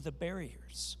abolishes the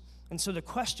barriers. And so the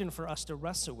question for us to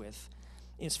wrestle with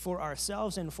is for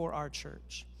ourselves and for our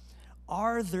church.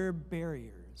 Are there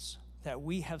barriers that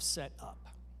we have set up?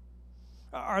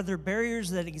 Are there barriers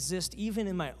that exist even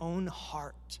in my own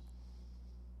heart?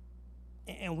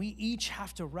 And we each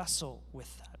have to wrestle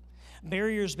with that.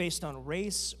 Barriers based on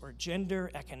race or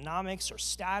gender, economics or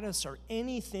status or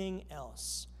anything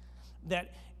else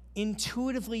that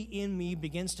intuitively in me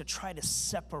begins to try to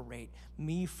separate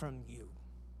me from you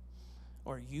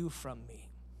or you from me.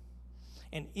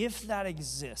 And if that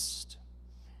exists,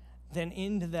 then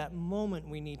into that moment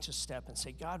we need to step and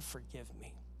say, God, forgive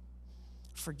me.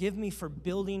 Forgive me for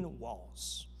building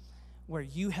walls where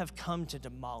you have come to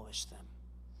demolish them.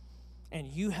 And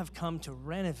you have come to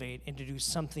renovate and to do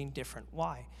something different.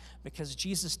 Why? Because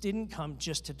Jesus didn't come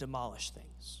just to demolish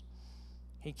things.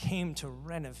 He came to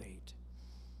renovate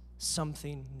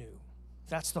something new.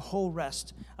 That's the whole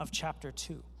rest of chapter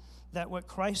 2. That what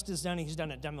Christ has done, he's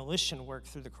done a demolition work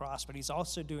through the cross, but he's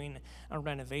also doing a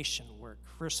renovation work.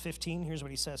 Verse 15, here's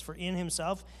what he says. For in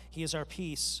himself, he is our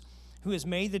peace, who has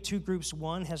made the two groups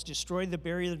one, has destroyed the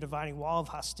barrier, the dividing wall of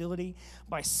hostility,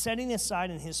 by setting aside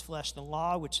in his flesh the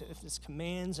law, which is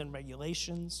commands and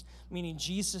regulations, meaning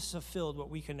Jesus fulfilled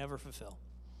what we could never fulfill.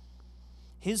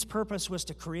 His purpose was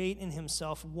to create in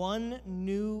himself one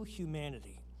new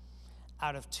humanity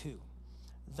out of two,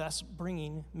 thus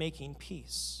making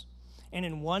peace. And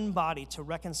in one body to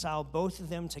reconcile both of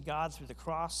them to God through the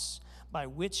cross, by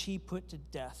which he put to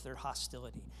death their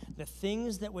hostility. The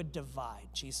things that would divide,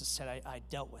 Jesus said, I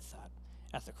dealt with that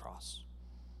at the cross.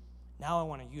 Now I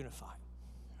want to unify.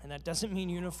 And that doesn't mean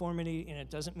uniformity, and it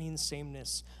doesn't mean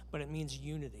sameness, but it means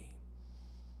unity.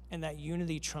 And that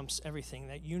unity trumps everything.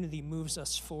 That unity moves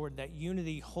us forward. That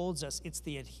unity holds us. It's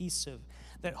the adhesive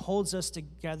that holds us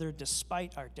together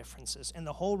despite our differences. And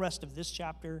the whole rest of this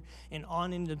chapter and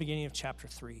on into the beginning of chapter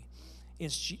 3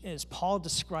 is Paul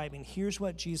describing, here's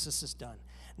what Jesus has done.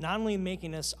 Not only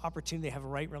making us opportunity to have a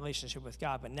right relationship with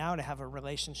God, but now to have a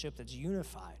relationship that's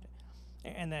unified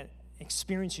and that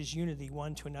experiences unity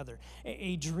one to another.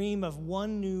 A dream of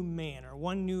one new man or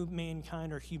one new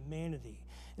mankind or humanity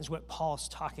is what Paul's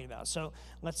talking about. So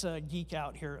let's geek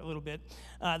out here a little bit.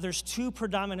 There's two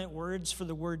predominant words for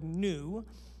the word new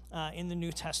in the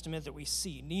New Testament that we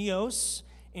see, neos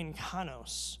and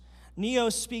kanos.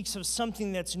 Neos speaks of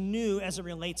something that's new as it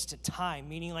relates to time,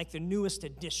 meaning like the newest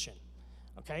edition.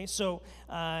 Okay, so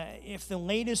if the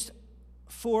latest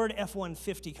Ford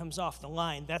F-150 comes off the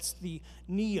line, that's the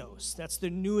Neos. That's the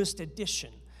newest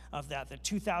edition of that, the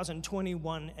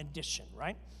 2021 edition,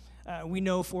 right? We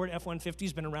know Ford F-150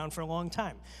 has been around for a long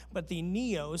time, but the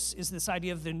Neos is this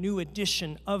idea of the new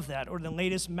edition of that, or the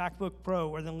latest MacBook Pro,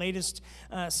 or the latest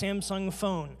Samsung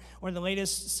phone, or the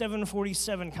latest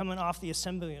 747 coming off the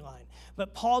assembly line.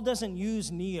 But Paul doesn't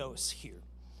use Neos here.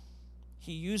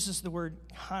 He uses the word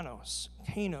kanos,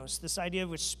 this idea of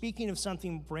which speaking of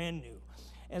something brand new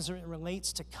as it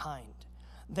relates to kind,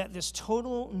 that this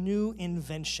total new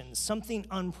invention, something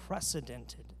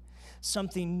unprecedented,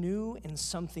 something new and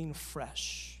something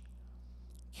fresh.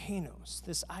 Kanos,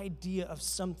 this idea of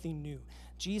something new.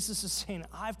 Jesus is saying,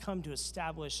 I've come to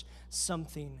establish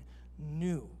something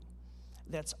new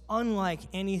that's unlike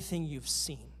anything you've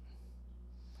seen.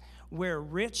 Where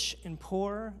rich and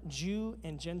poor, Jew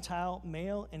and Gentile,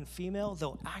 male and female,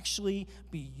 they'll actually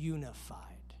be unified.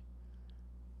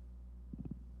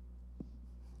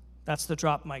 That's the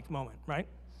drop mic moment, right?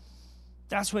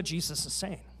 That's what Jesus is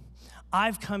saying.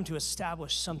 I've come to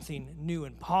establish something new,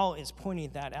 and Paul is pointing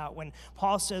that out. When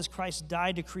Paul says Christ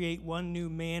died to create one new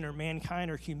man or mankind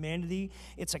or humanity,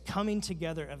 it's a coming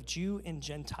together of Jew and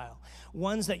Gentile,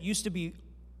 ones that used to be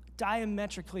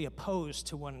diametrically opposed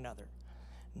to one another,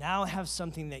 now have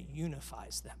something that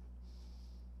unifies them.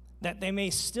 That they may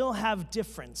still have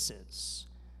differences,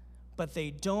 but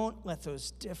they don't let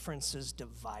those differences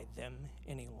divide them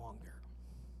any longer.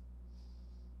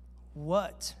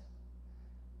 What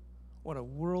a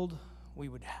world we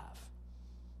would have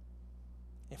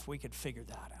if we could figure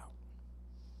that out.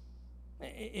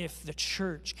 If the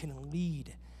church can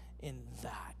lead in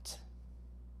that.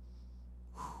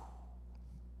 Whew.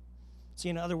 See,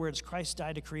 in other words, Christ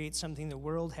died to create something the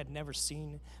world had never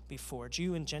seen before.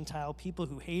 Jew and Gentile, people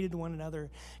who hated one another,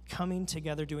 coming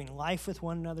together, doing life with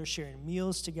one another, sharing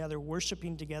meals together,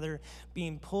 worshiping together,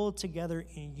 being pulled together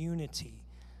in unity,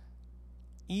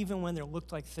 even when there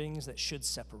looked like things that should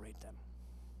separate them.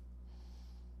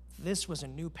 This was a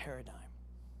new paradigm.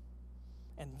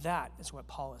 And that is what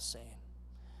Paul is saying.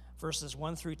 Verses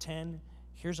 1 through 10,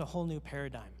 here's a whole new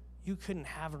paradigm. You couldn't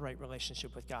have a right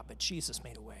relationship with God, but Jesus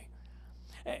made a way.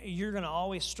 You're going to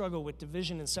always struggle with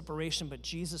division and separation, but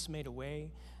Jesus made a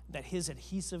way that his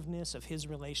adhesiveness of his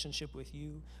relationship with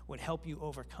you would help you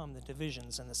overcome the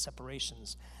divisions and the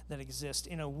separations that exist.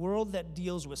 In a world that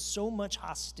deals with so much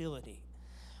hostility,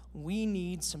 we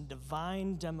need some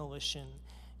divine demolition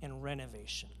and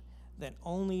renovation that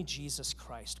only Jesus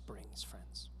Christ brings,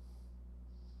 friends.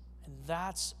 And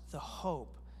that's the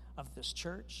hope of this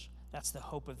church. That's the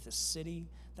hope of this city.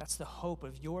 That's the hope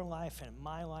of your life and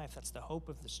my life. That's the hope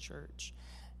of this church.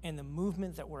 And the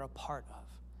movement that we're a part of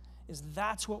is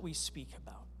that's what we speak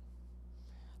about.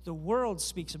 The world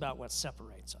speaks about what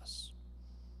separates us.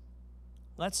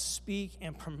 Let's speak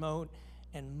and promote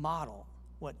and model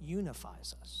what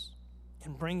unifies us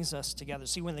and brings us together.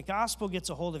 See, when the gospel gets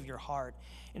a hold of your heart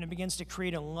and it begins to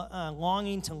create a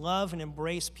longing to love and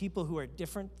embrace people who are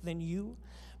different than you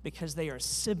because they are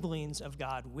siblings of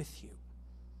God with you.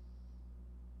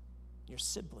 You're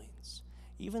siblings.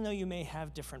 Even though you may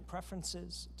have different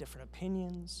preferences, different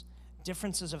opinions,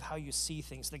 differences of how you see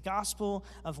things, the gospel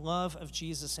of love of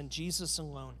Jesus and Jesus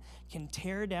alone can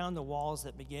tear down the walls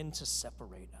that begin to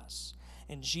separate us.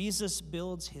 And Jesus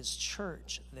builds his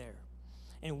church there.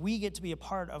 And we get to be a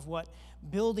part of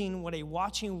building what a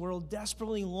watching world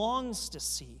desperately longs to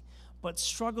see, but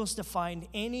struggles to find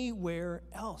anywhere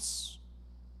else.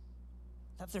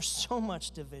 That there's so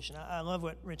much division. I love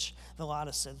what Rich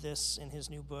Villodas said this in his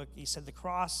new book. He said, the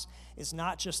cross is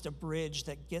not just a bridge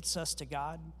that gets us to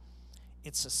God.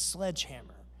 It's a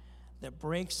sledgehammer that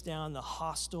breaks down the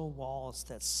hostile walls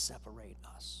that separate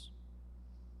us.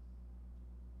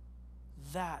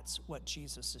 That's what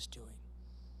Jesus is doing.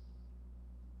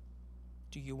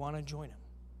 Do you want to join him?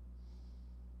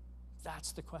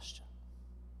 That's the question.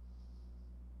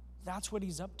 That's what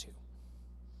he's up to,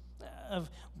 of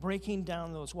breaking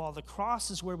down those walls. The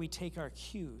cross is where we take our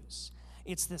cues.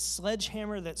 It's this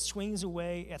sledgehammer that swings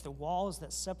away at the walls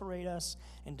that separate us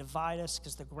and divide us,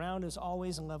 because the ground is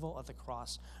always level at the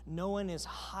cross. No one is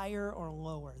higher or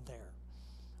lower there.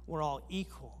 We're all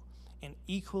equal and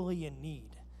equally in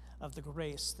need of the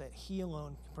grace that he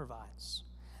alone provides.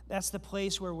 That's the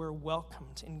place where we're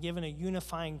welcomed and given a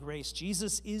unifying grace.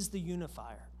 Jesus is the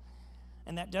unifier.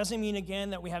 And that doesn't mean,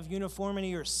 again, that we have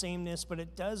uniformity or sameness, but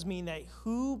it does mean that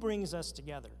who brings us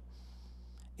together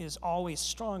is always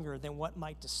stronger than what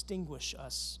might distinguish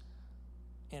us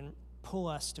and pull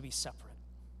us to be separate.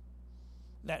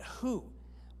 That who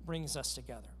brings us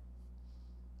together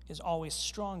is always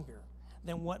stronger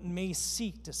than what may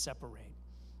seek to separate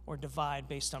or divide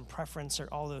based on preference or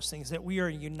all those things. That we are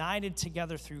united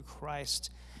together through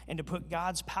Christ and to put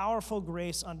God's powerful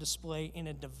grace on display in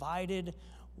a divided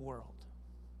world.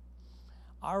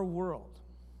 Our world,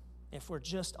 if we're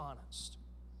just honest,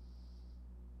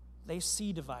 they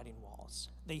see dividing walls.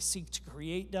 They seek to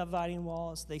create dividing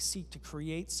walls. They seek to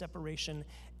create separation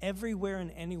everywhere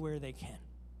and anywhere they can.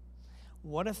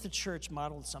 What if the church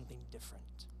modeled something different?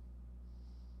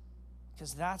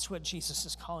 Because that's what Jesus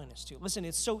is calling us to. Listen,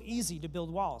 it's so easy to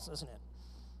build walls, isn't it?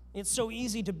 It's so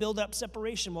easy to build up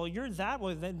separation. Well, you're that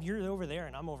way, then you're over there,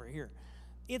 and I'm over here.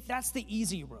 That's the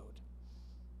easy road.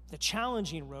 The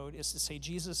challenging road is to say,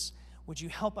 Jesus, would you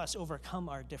help us overcome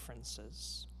our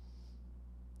differences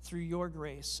through your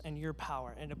grace and your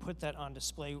power, and to put that on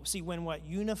display. See, when what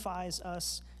unifies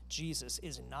us, Jesus,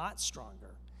 is not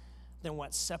stronger than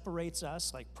what separates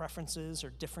us, like preferences or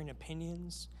differing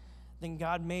opinions, then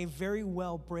God may very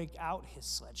well break out his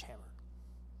sledgehammer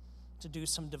to do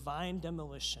some divine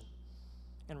demolition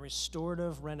and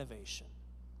restorative renovation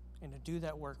and to do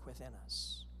that work within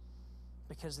us.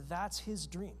 Because that's his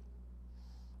dream.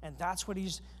 And that's what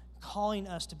he's calling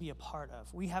us to be a part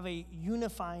of. We have a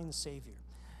unifying Savior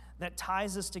that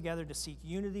ties us together to seek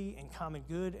unity and common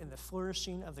good and the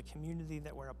flourishing of the community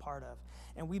that we're a part of.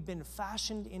 And we've been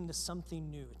fashioned into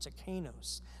something new. It's a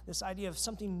kainos, this idea of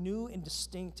something new and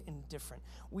distinct and different.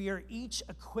 We are each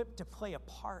equipped to play a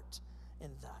part in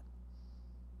that.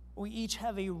 We each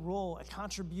have a role, a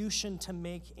contribution to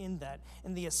make in that,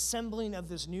 in the assembling of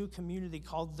this new community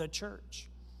called the church.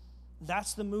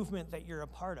 That's the movement that you're a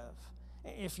part of.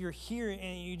 If you're here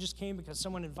and you just came because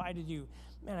someone invited you,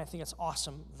 man, I think it's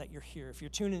awesome that you're here. If you're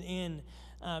tuning in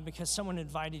because someone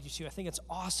invited you to, I think it's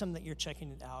awesome that you're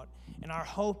checking it out. And our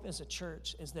hope as a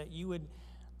church is that you would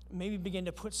maybe begin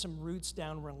to put some roots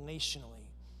down relationally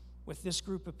with this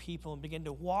group of people and begin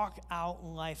to walk out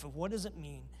life of what does it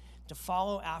mean to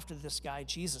follow after this guy,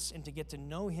 Jesus, and to get to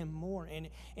know him more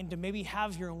and to maybe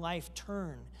have your life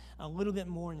turn a little bit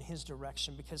more in his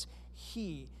direction because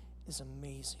he is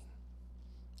amazing.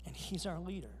 And he's our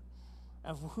leader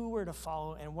of who we're to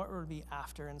follow and what we're to be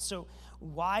after. And so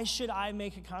why should I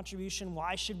make a contribution?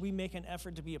 Why should we make an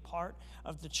effort to be a part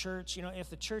of the church? You know, if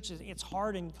the church it's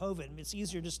hard in COVID, it's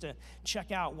easier just to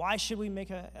check out. Why should we make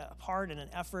a part and an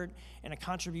effort and a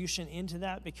contribution into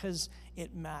that? Because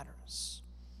it matters.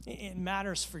 It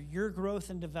matters for your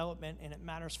growth and development, and it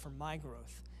matters for my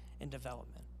growth and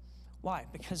development. Why?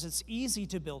 Because it's easy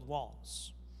to build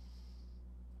walls.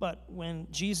 But when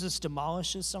Jesus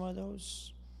demolishes some of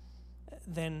those,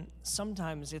 then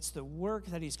sometimes it's the work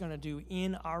that he's going to do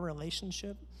in our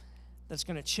relationship that's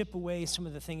going to chip away some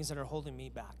of the things that are holding me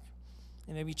back.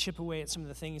 And maybe chip away at some of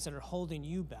the things that are holding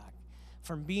you back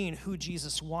from being who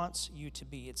Jesus wants you to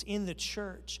be. It's in the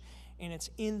church, and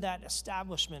it's in that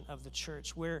establishment of the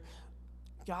church where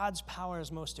God's power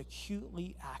is most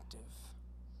acutely active.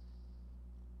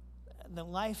 The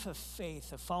life of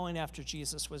faith, of following after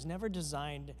Jesus, was never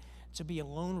designed to be a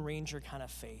Lone Ranger kind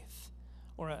of faith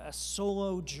or a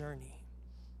solo journey.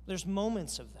 There's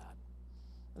moments of that.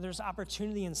 There's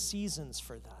opportunity and seasons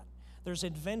for that. There's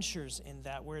adventures in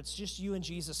that where it's just you and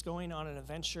Jesus going on an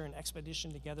adventure and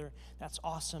expedition together. That's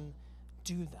awesome.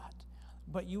 Do that.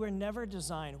 But you were never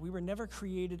designed, we were never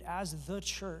created as the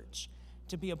church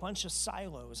to be a bunch of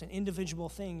silos and individual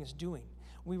things doing.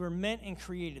 We were meant and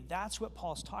created. That's what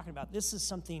Paul's talking about. This is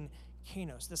something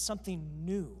kainos. This is something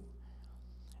new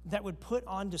that would put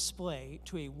on display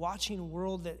to a watching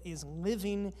world that is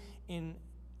living in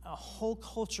a whole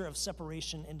culture of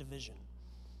separation and division.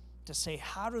 To say,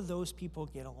 how do those people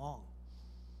get along?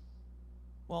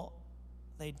 Well,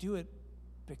 they do it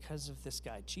because of this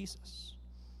guy, Jesus.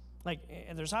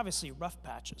 And there's obviously rough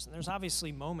patches, and there's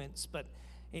obviously moments, but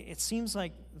it seems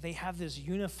like they have this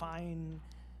unifying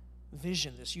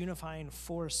vision, this unifying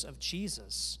force of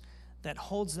Jesus that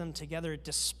holds them together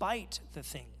despite the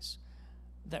things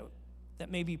that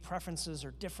may be preferences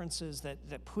or differences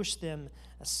that push them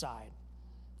aside.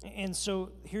 And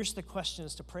so here's the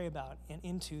questions to pray about and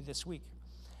into this week.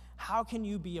 How can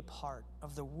you be a part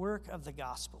of the work of the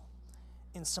gospel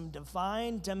in some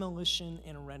divine demolition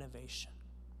and renovation?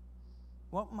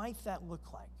 What might that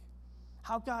look like?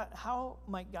 How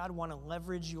might God want to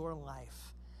leverage your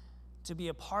life to be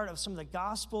a part of some of the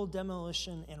gospel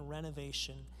demolition and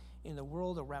renovation in the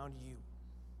world around you?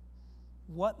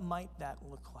 What might that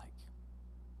look like?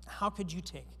 How could you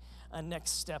take a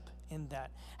next step in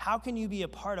that? How can you be a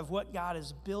part of what God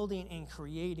is building and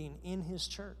creating in his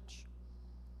church?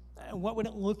 What would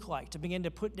it look like to begin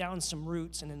to put down some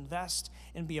roots and invest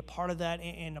and be a part of that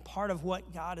and a part of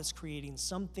what God is creating,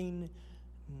 something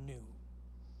new?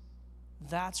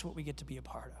 That's what we get to be a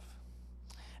part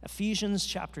of. Ephesians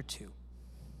chapter 2.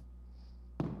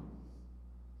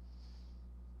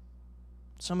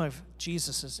 Some of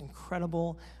Jesus'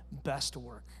 incredible best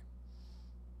work.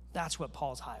 That's what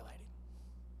Paul's highlighting.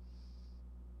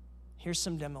 Here's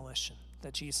some demolition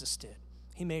that Jesus did.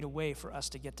 He made a way for us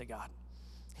to get to God.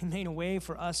 He made a way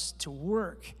for us to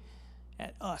work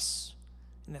at us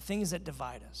and the things that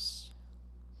divide us.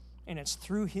 And it's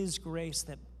through his grace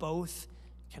that both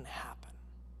can happen.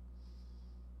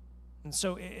 And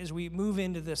so as we move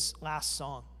into this last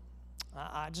song,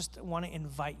 I just want to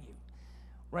invite you,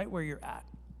 right where you're at,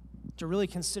 to really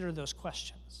consider those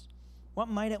questions. What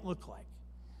might it look like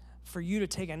for you to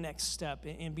take a next step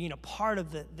in being a part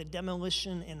of the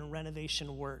demolition and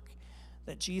renovation work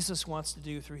that Jesus wants to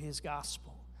do through his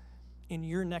gospel in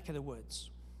your neck of the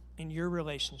woods, in your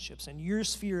relationships, in your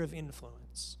sphere of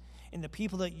influence, in the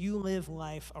people that you live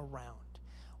life around?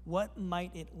 What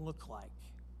might it look like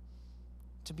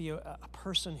to be a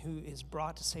person who is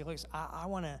brought to say, look, I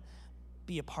want to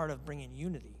be a part of bringing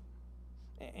unity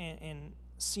and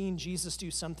seeing Jesus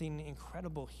do something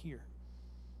incredible here.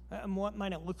 And what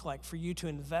might it look like for you to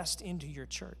invest into your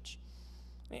church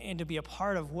and to be a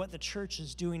part of what the church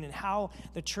is doing and how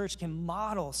the church can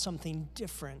model something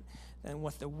different than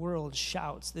what the world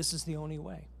shouts, this is the only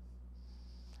way?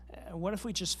 What if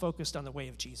we just focused on the way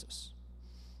of Jesus,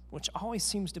 which always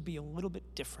seems to be a little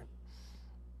bit different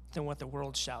than what the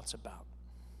world shouts about?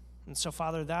 And so,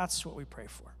 Father, that's what we pray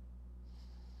for.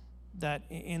 That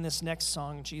in this next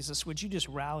song, Jesus, would you just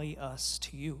rally us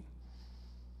to you?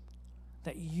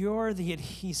 That you're the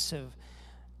adhesive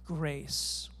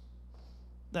grace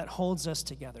that holds us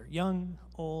together, young,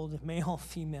 old, male,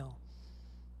 female,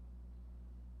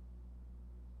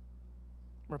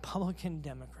 Republican,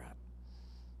 Democrat,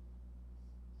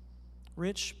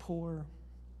 rich, poor,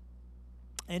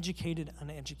 educated,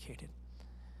 uneducated,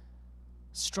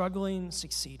 struggling,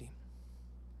 succeeding.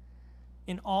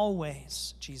 In all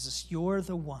ways, Jesus, you're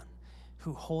the one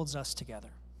who holds us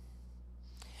together.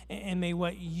 And may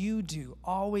what you do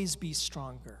always be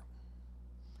stronger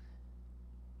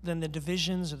than the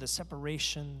divisions or the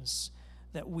separations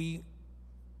that we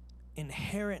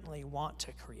inherently want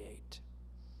to create.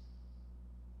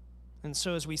 And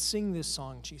so as we sing this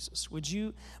song, Jesus, would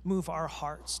you move our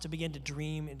hearts to begin to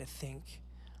dream and to think,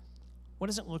 what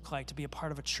does it look like to be a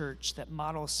part of a church that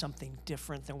models something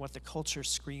different than what the culture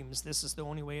screams, this is the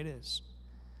only way it is,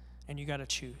 and you got to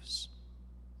choose?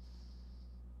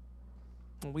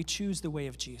 And we choose the way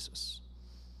of Jesus.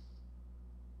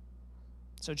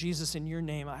 So Jesus, in your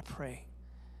name, I pray,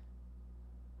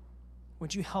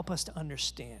 would you help us to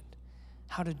understand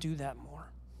how to do that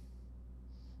more,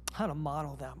 how to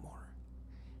model that more,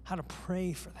 how to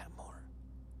pray for that more,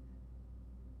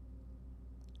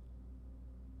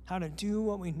 how to do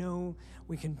what we know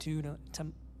we can do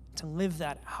to live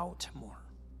that out more.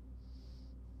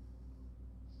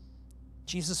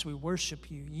 Jesus, we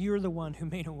worship you. You're the one who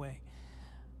made a way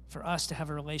for us to have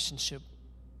a relationship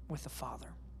with the Father.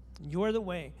 You're the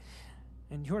way,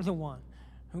 and you're the one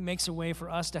who makes a way for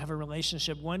us to have a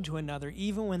relationship one to another,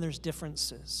 even when there's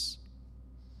differences.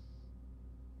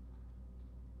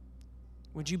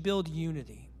 Would you build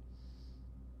unity?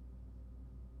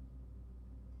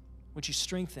 Would you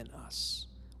strengthen us,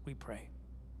 we pray.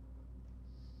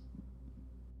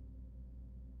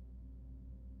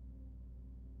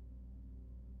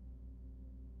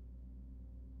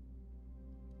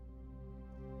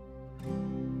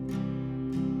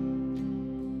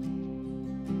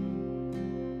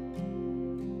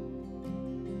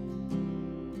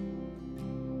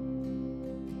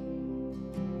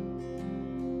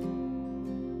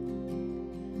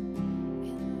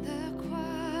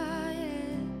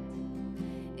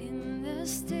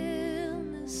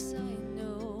 Stillness, I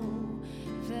know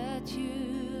that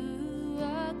you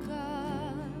are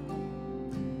God.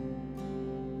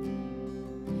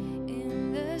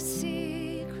 In the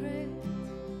secret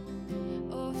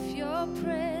of your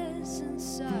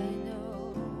presence, I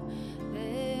know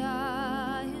that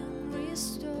I am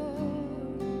restored.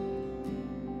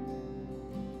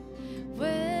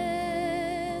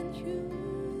 When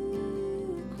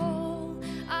you call,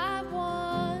 I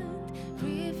won't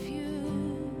refuse.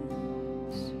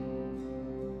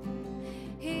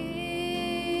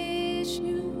 Each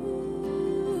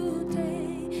new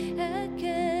day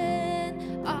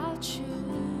again I'll choose.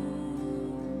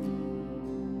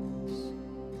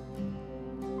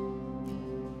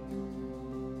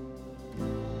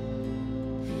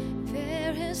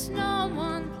 There is no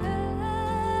one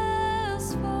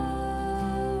else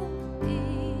for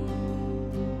me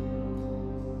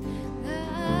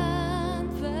than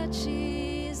but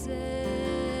Jesus.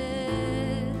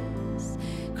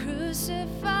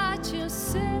 Crucified to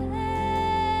set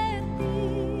me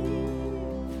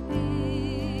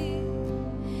free.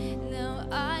 Now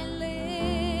I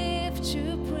live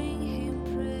to bring him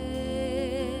praise.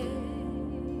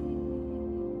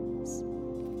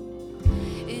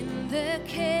 In the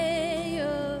cave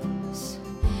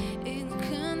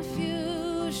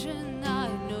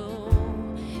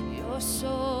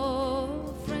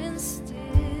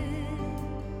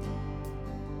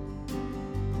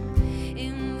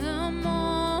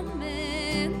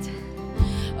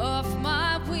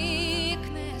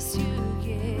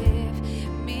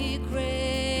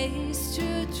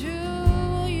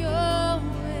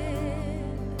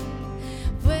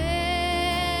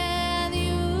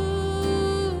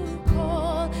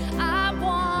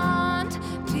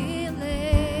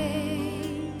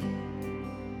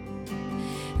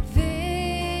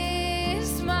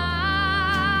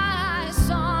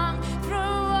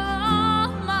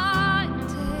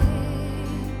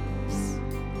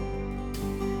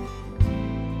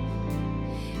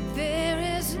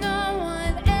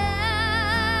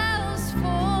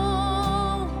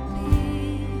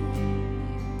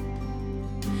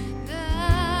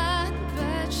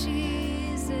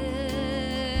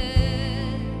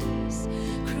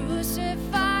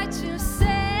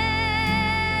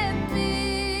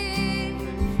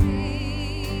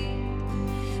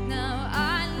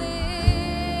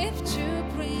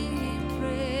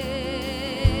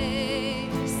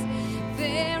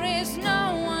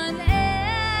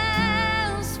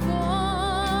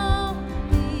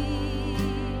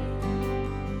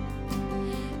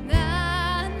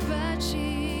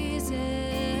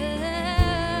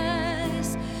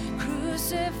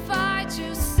crucified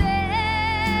to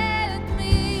set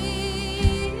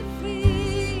me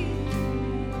free.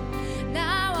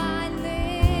 Now I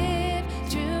live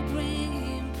to bring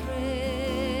him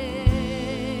praise.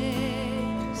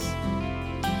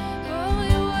 Oh, we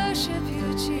worship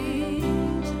you,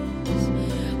 Jesus.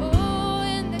 Oh,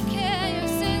 in the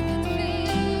chaos and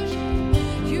confusion,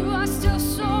 you are still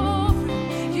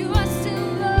sovereign. You are still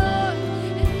Lord,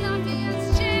 and nothing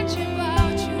has changed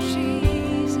about you,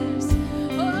 Jesus.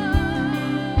 Oh,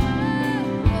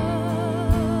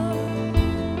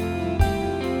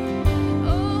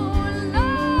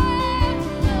 Lord,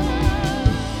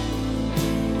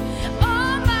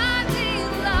 all my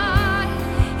delight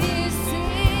is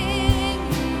in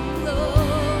you,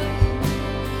 Lord.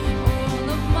 All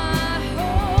of my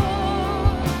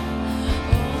hope,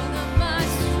 all of my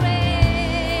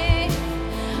strength,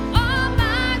 all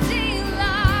my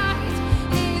delight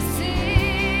is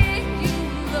in you,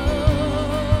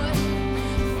 Lord,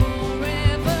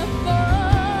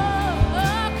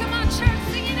 forevermore. Come on, church,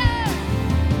 sing it out.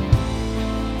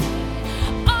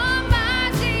 All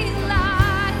my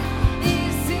delight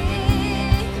is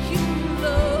in you,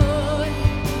 Lord.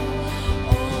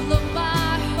 All of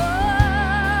my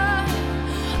hope,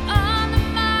 all of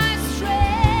my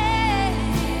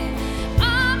strength,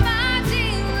 all my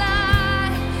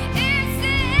delight is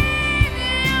in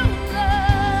you,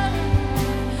 Lord,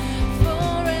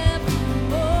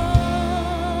 forevermore.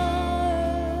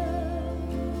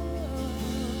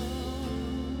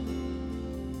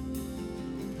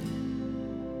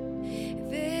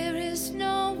 There is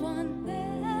no one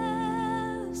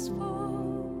else for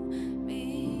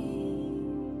me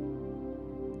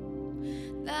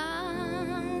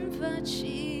than but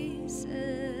Jesus,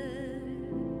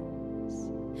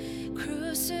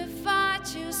 crucified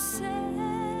to set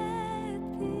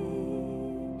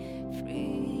thee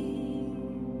free.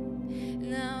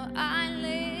 Now I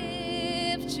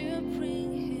live to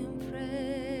bring him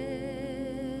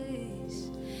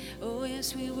praise. Oh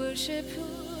yes, we worship you,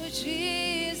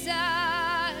 Jesus.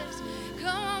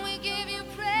 Come on, we give you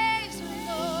praise,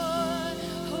 Lord.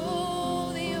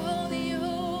 Holy, holy,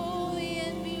 holy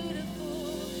and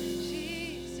beautiful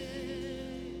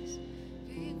Jesus,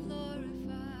 be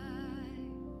glorified.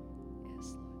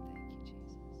 Yes, Lord, thank you,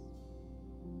 Jesus.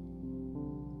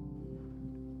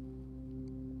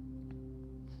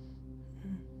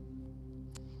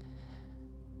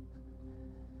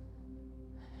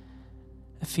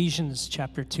 Ephesians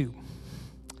chapter 2.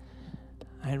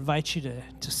 I invite you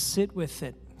to sit with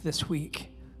it this week.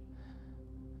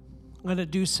 Let it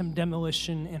do some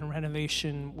demolition and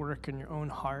renovation work in your own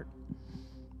heart.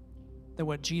 That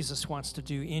what Jesus wants to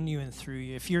do in you and through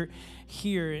you. If you're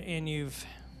here and you've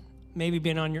maybe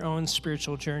been on your own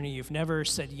spiritual journey, you've never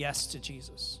said yes to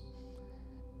Jesus.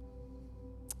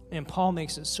 And Paul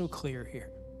makes it so clear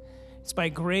here. It's by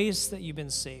grace that you've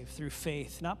been saved through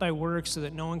faith, not by works so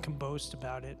that no one can boast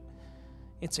about it.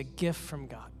 It's a gift from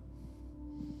God.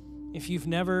 If you've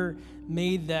never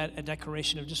made that a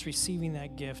declaration of just receiving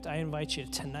that gift, I invite you,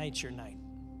 tonight's your night.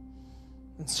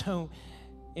 And so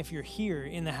if you're here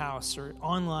in the house or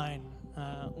online,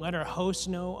 let our host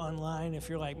know online. If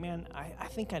you're like, man, I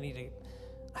think I need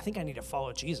to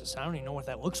follow Jesus. I don't even know what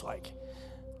that looks like.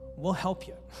 We'll help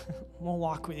you. We'll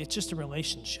walk with you. It's just a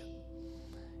relationship.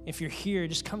 If you're here,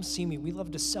 just come see me. We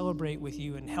love to celebrate with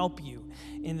you and help you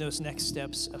in those next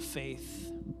steps of faith.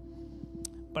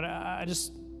 But I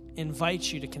just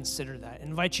invite you to consider that.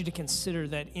 Invite you to consider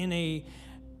that in a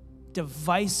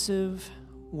divisive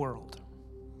world,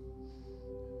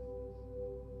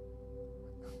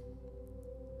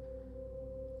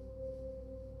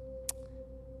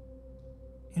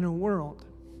 in a world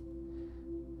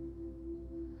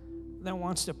that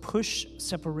wants to push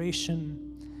separation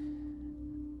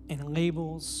and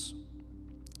labels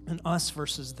and us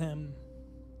versus them,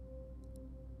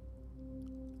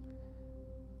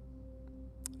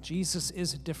 Jesus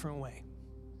is a different way,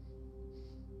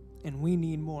 and we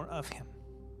need more of him.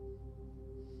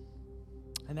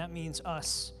 And that means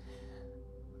us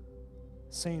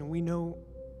saying we know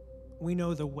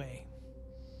the way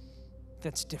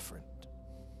that's different,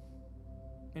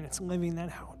 and it's living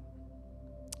that out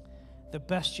the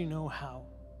best you know how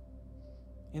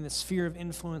in the sphere of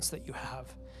influence that you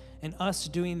have, and us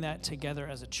doing that together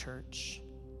as a church.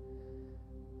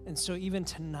 And so even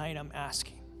tonight I'm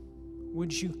asking,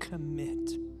 would you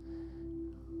commit?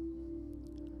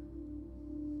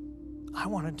 I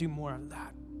want to do more of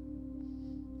that.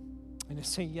 And to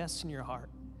say yes in your heart.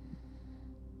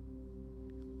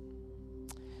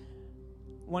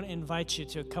 want to invite you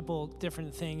to a couple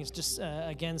different things. Just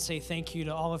again, say thank you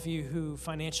to all of you who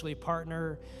financially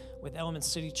partner with Element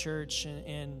City Church,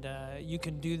 and you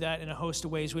can do that in a host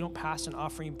of ways. We don't pass an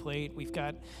offering plate. We've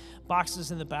got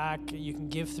boxes in the back. You can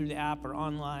give through the app or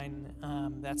online.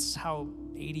 That's how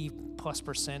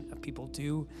 80+% of people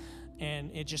do.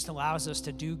 And it just allows us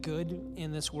to do good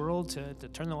in this world, to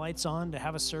turn the lights on, to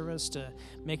have a service, to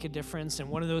make a difference. And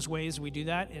one of those ways we do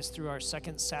that is through our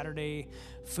second Saturday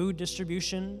food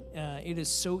distribution. It is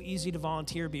so easy to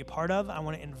volunteer, be a part of. I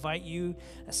want to invite you,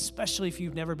 especially if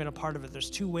you've never been a part of it.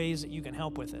 There's 2 ways that you can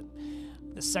help with it.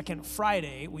 The second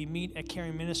Friday, we meet at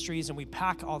Caring Ministries and we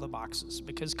pack all the boxes.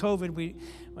 Because COVID, we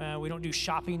don't do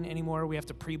shopping anymore. We have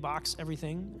to pre-box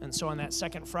everything. And so on that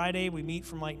second Friday, we meet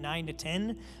from like 9 to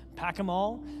 10, pack them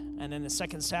all. And then the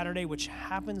second Saturday, which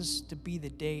happens to be the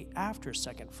day after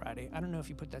second Friday. I don't know if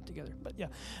you put that together, but yeah.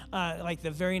 Like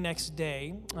the very next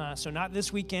day, so not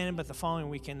this weekend, but the following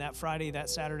weekend, that Friday, that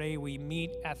Saturday, we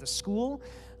meet at the school,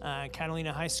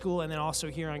 Catalina High School, and then also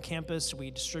here on campus.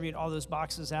 We distribute all those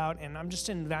boxes out, and I'm just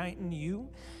inviting you,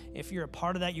 if you're a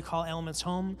part of that, you call Elements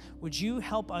home, would you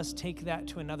help us take that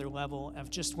to another level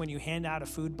of just when you hand out a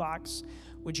food box,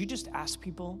 would you just ask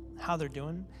people how they're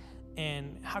doing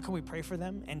and how can we pray for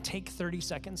them, and take 30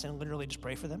 seconds and literally just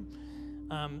pray for them?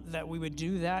 That we would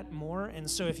do that more.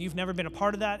 And so if you've never been a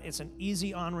part of that, it's an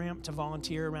easy on-ramp to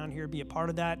volunteer around here, be a part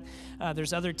of that.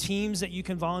 There's other teams that you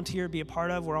can volunteer, be a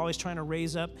part of. We're always trying to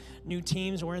raise up new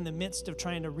teams. We're in the midst of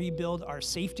trying to rebuild our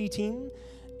safety team,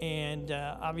 and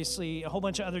obviously a whole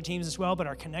bunch of other teams as well, but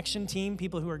our connection team,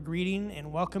 people who are greeting and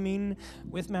welcoming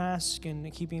with mask and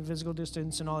keeping physical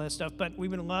distance and all that stuff. But we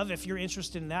would love, if you're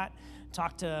interested in that,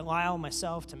 talk to Lyle,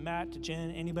 myself, to Matt, to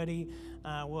Jen, anybody.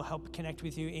 We'll help connect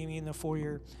with you, Amy, in the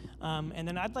foyer. And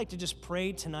then I'd like to just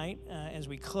pray tonight as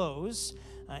we close.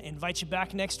 Invite you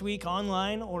back next week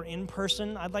online or in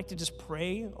person. I'd like to just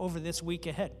pray over this week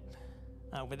ahead.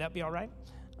 Would that be all right?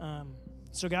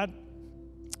 So God,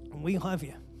 we love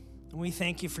you. And we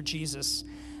thank you for Jesus,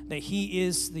 that he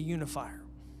is the unifier.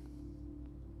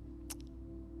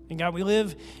 And God, we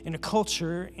live in a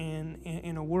culture,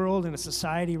 in a world, in a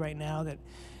society right now that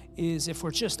is, if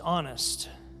we're just honest,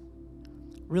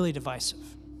 really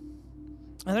divisive.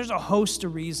 And there's a host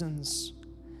of reasons.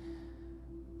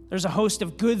 There's a host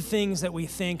of good things that we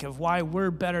think of why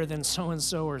we're better than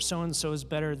so-and-so or so-and-so is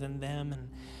better than them.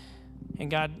 And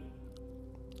God,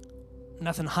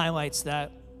 nothing highlights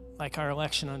that like our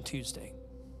election on Tuesday.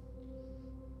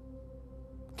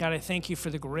 God, I thank you for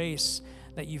the grace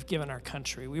that you've given our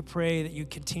country. We pray that you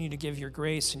continue to give your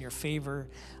grace and your favor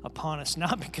upon us,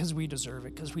 not because we deserve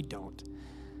it, because we don't,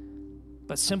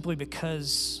 but simply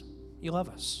because you love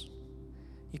us.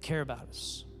 You care about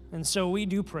us. And so we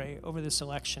do pray over this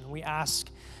election. We ask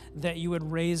that you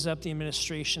would raise up the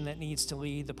administration that needs to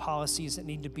lead, the policies that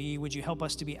need to be. Would you help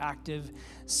us to be active,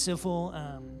 civil,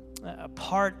 a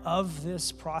part of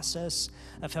this process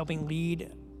of helping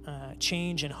lead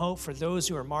change and hope for those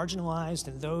who are marginalized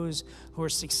and those who are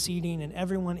succeeding and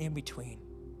everyone in between.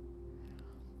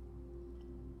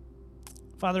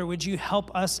 Father, would you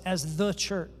help us as the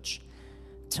church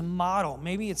to model?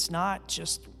 Maybe it's not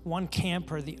just one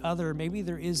camp or the other. Maybe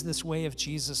there is this way of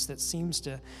Jesus that seems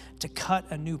to cut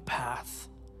a new path.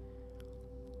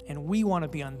 And we want to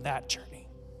be on that journey.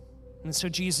 And so,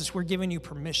 Jesus, we're giving you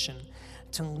permission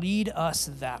to lead us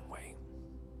that way.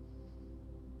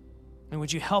 And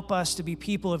would you help us to be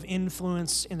people of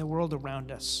influence in the world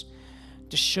around us,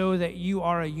 to show that you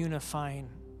are a unifying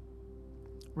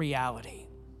reality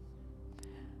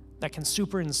that can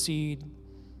supersede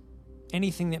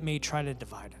anything that may try to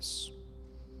divide us.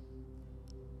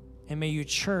 And may your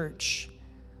church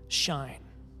shine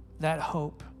that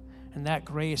hope and that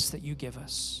grace that you give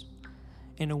us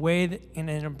in a way that, and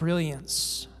in a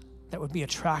brilliance that would be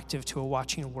attractive to a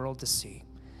watching world to see.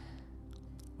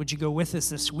 Would you go with us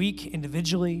this week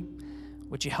individually?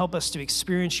 Would you help us to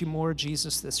experience you more,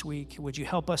 Jesus, this week? Would you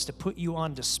help us to put you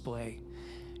on display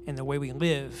in the way we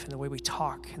live, in the way we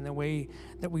talk, in the way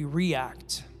that we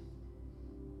react?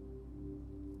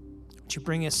 Would you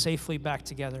bring us safely back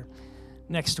together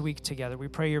next week together? We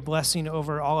pray your blessing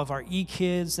over all of our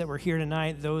e-kids that were here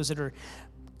tonight, those that are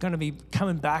going to be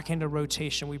coming back into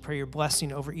rotation. We pray your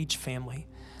blessing over each family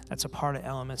that's a part of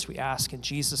Elements. We ask in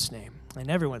Jesus' name. And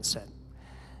everyone said,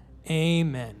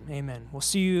 amen. Amen. We'll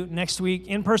see you next week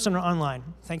in person or online.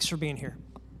 Thanks for being here.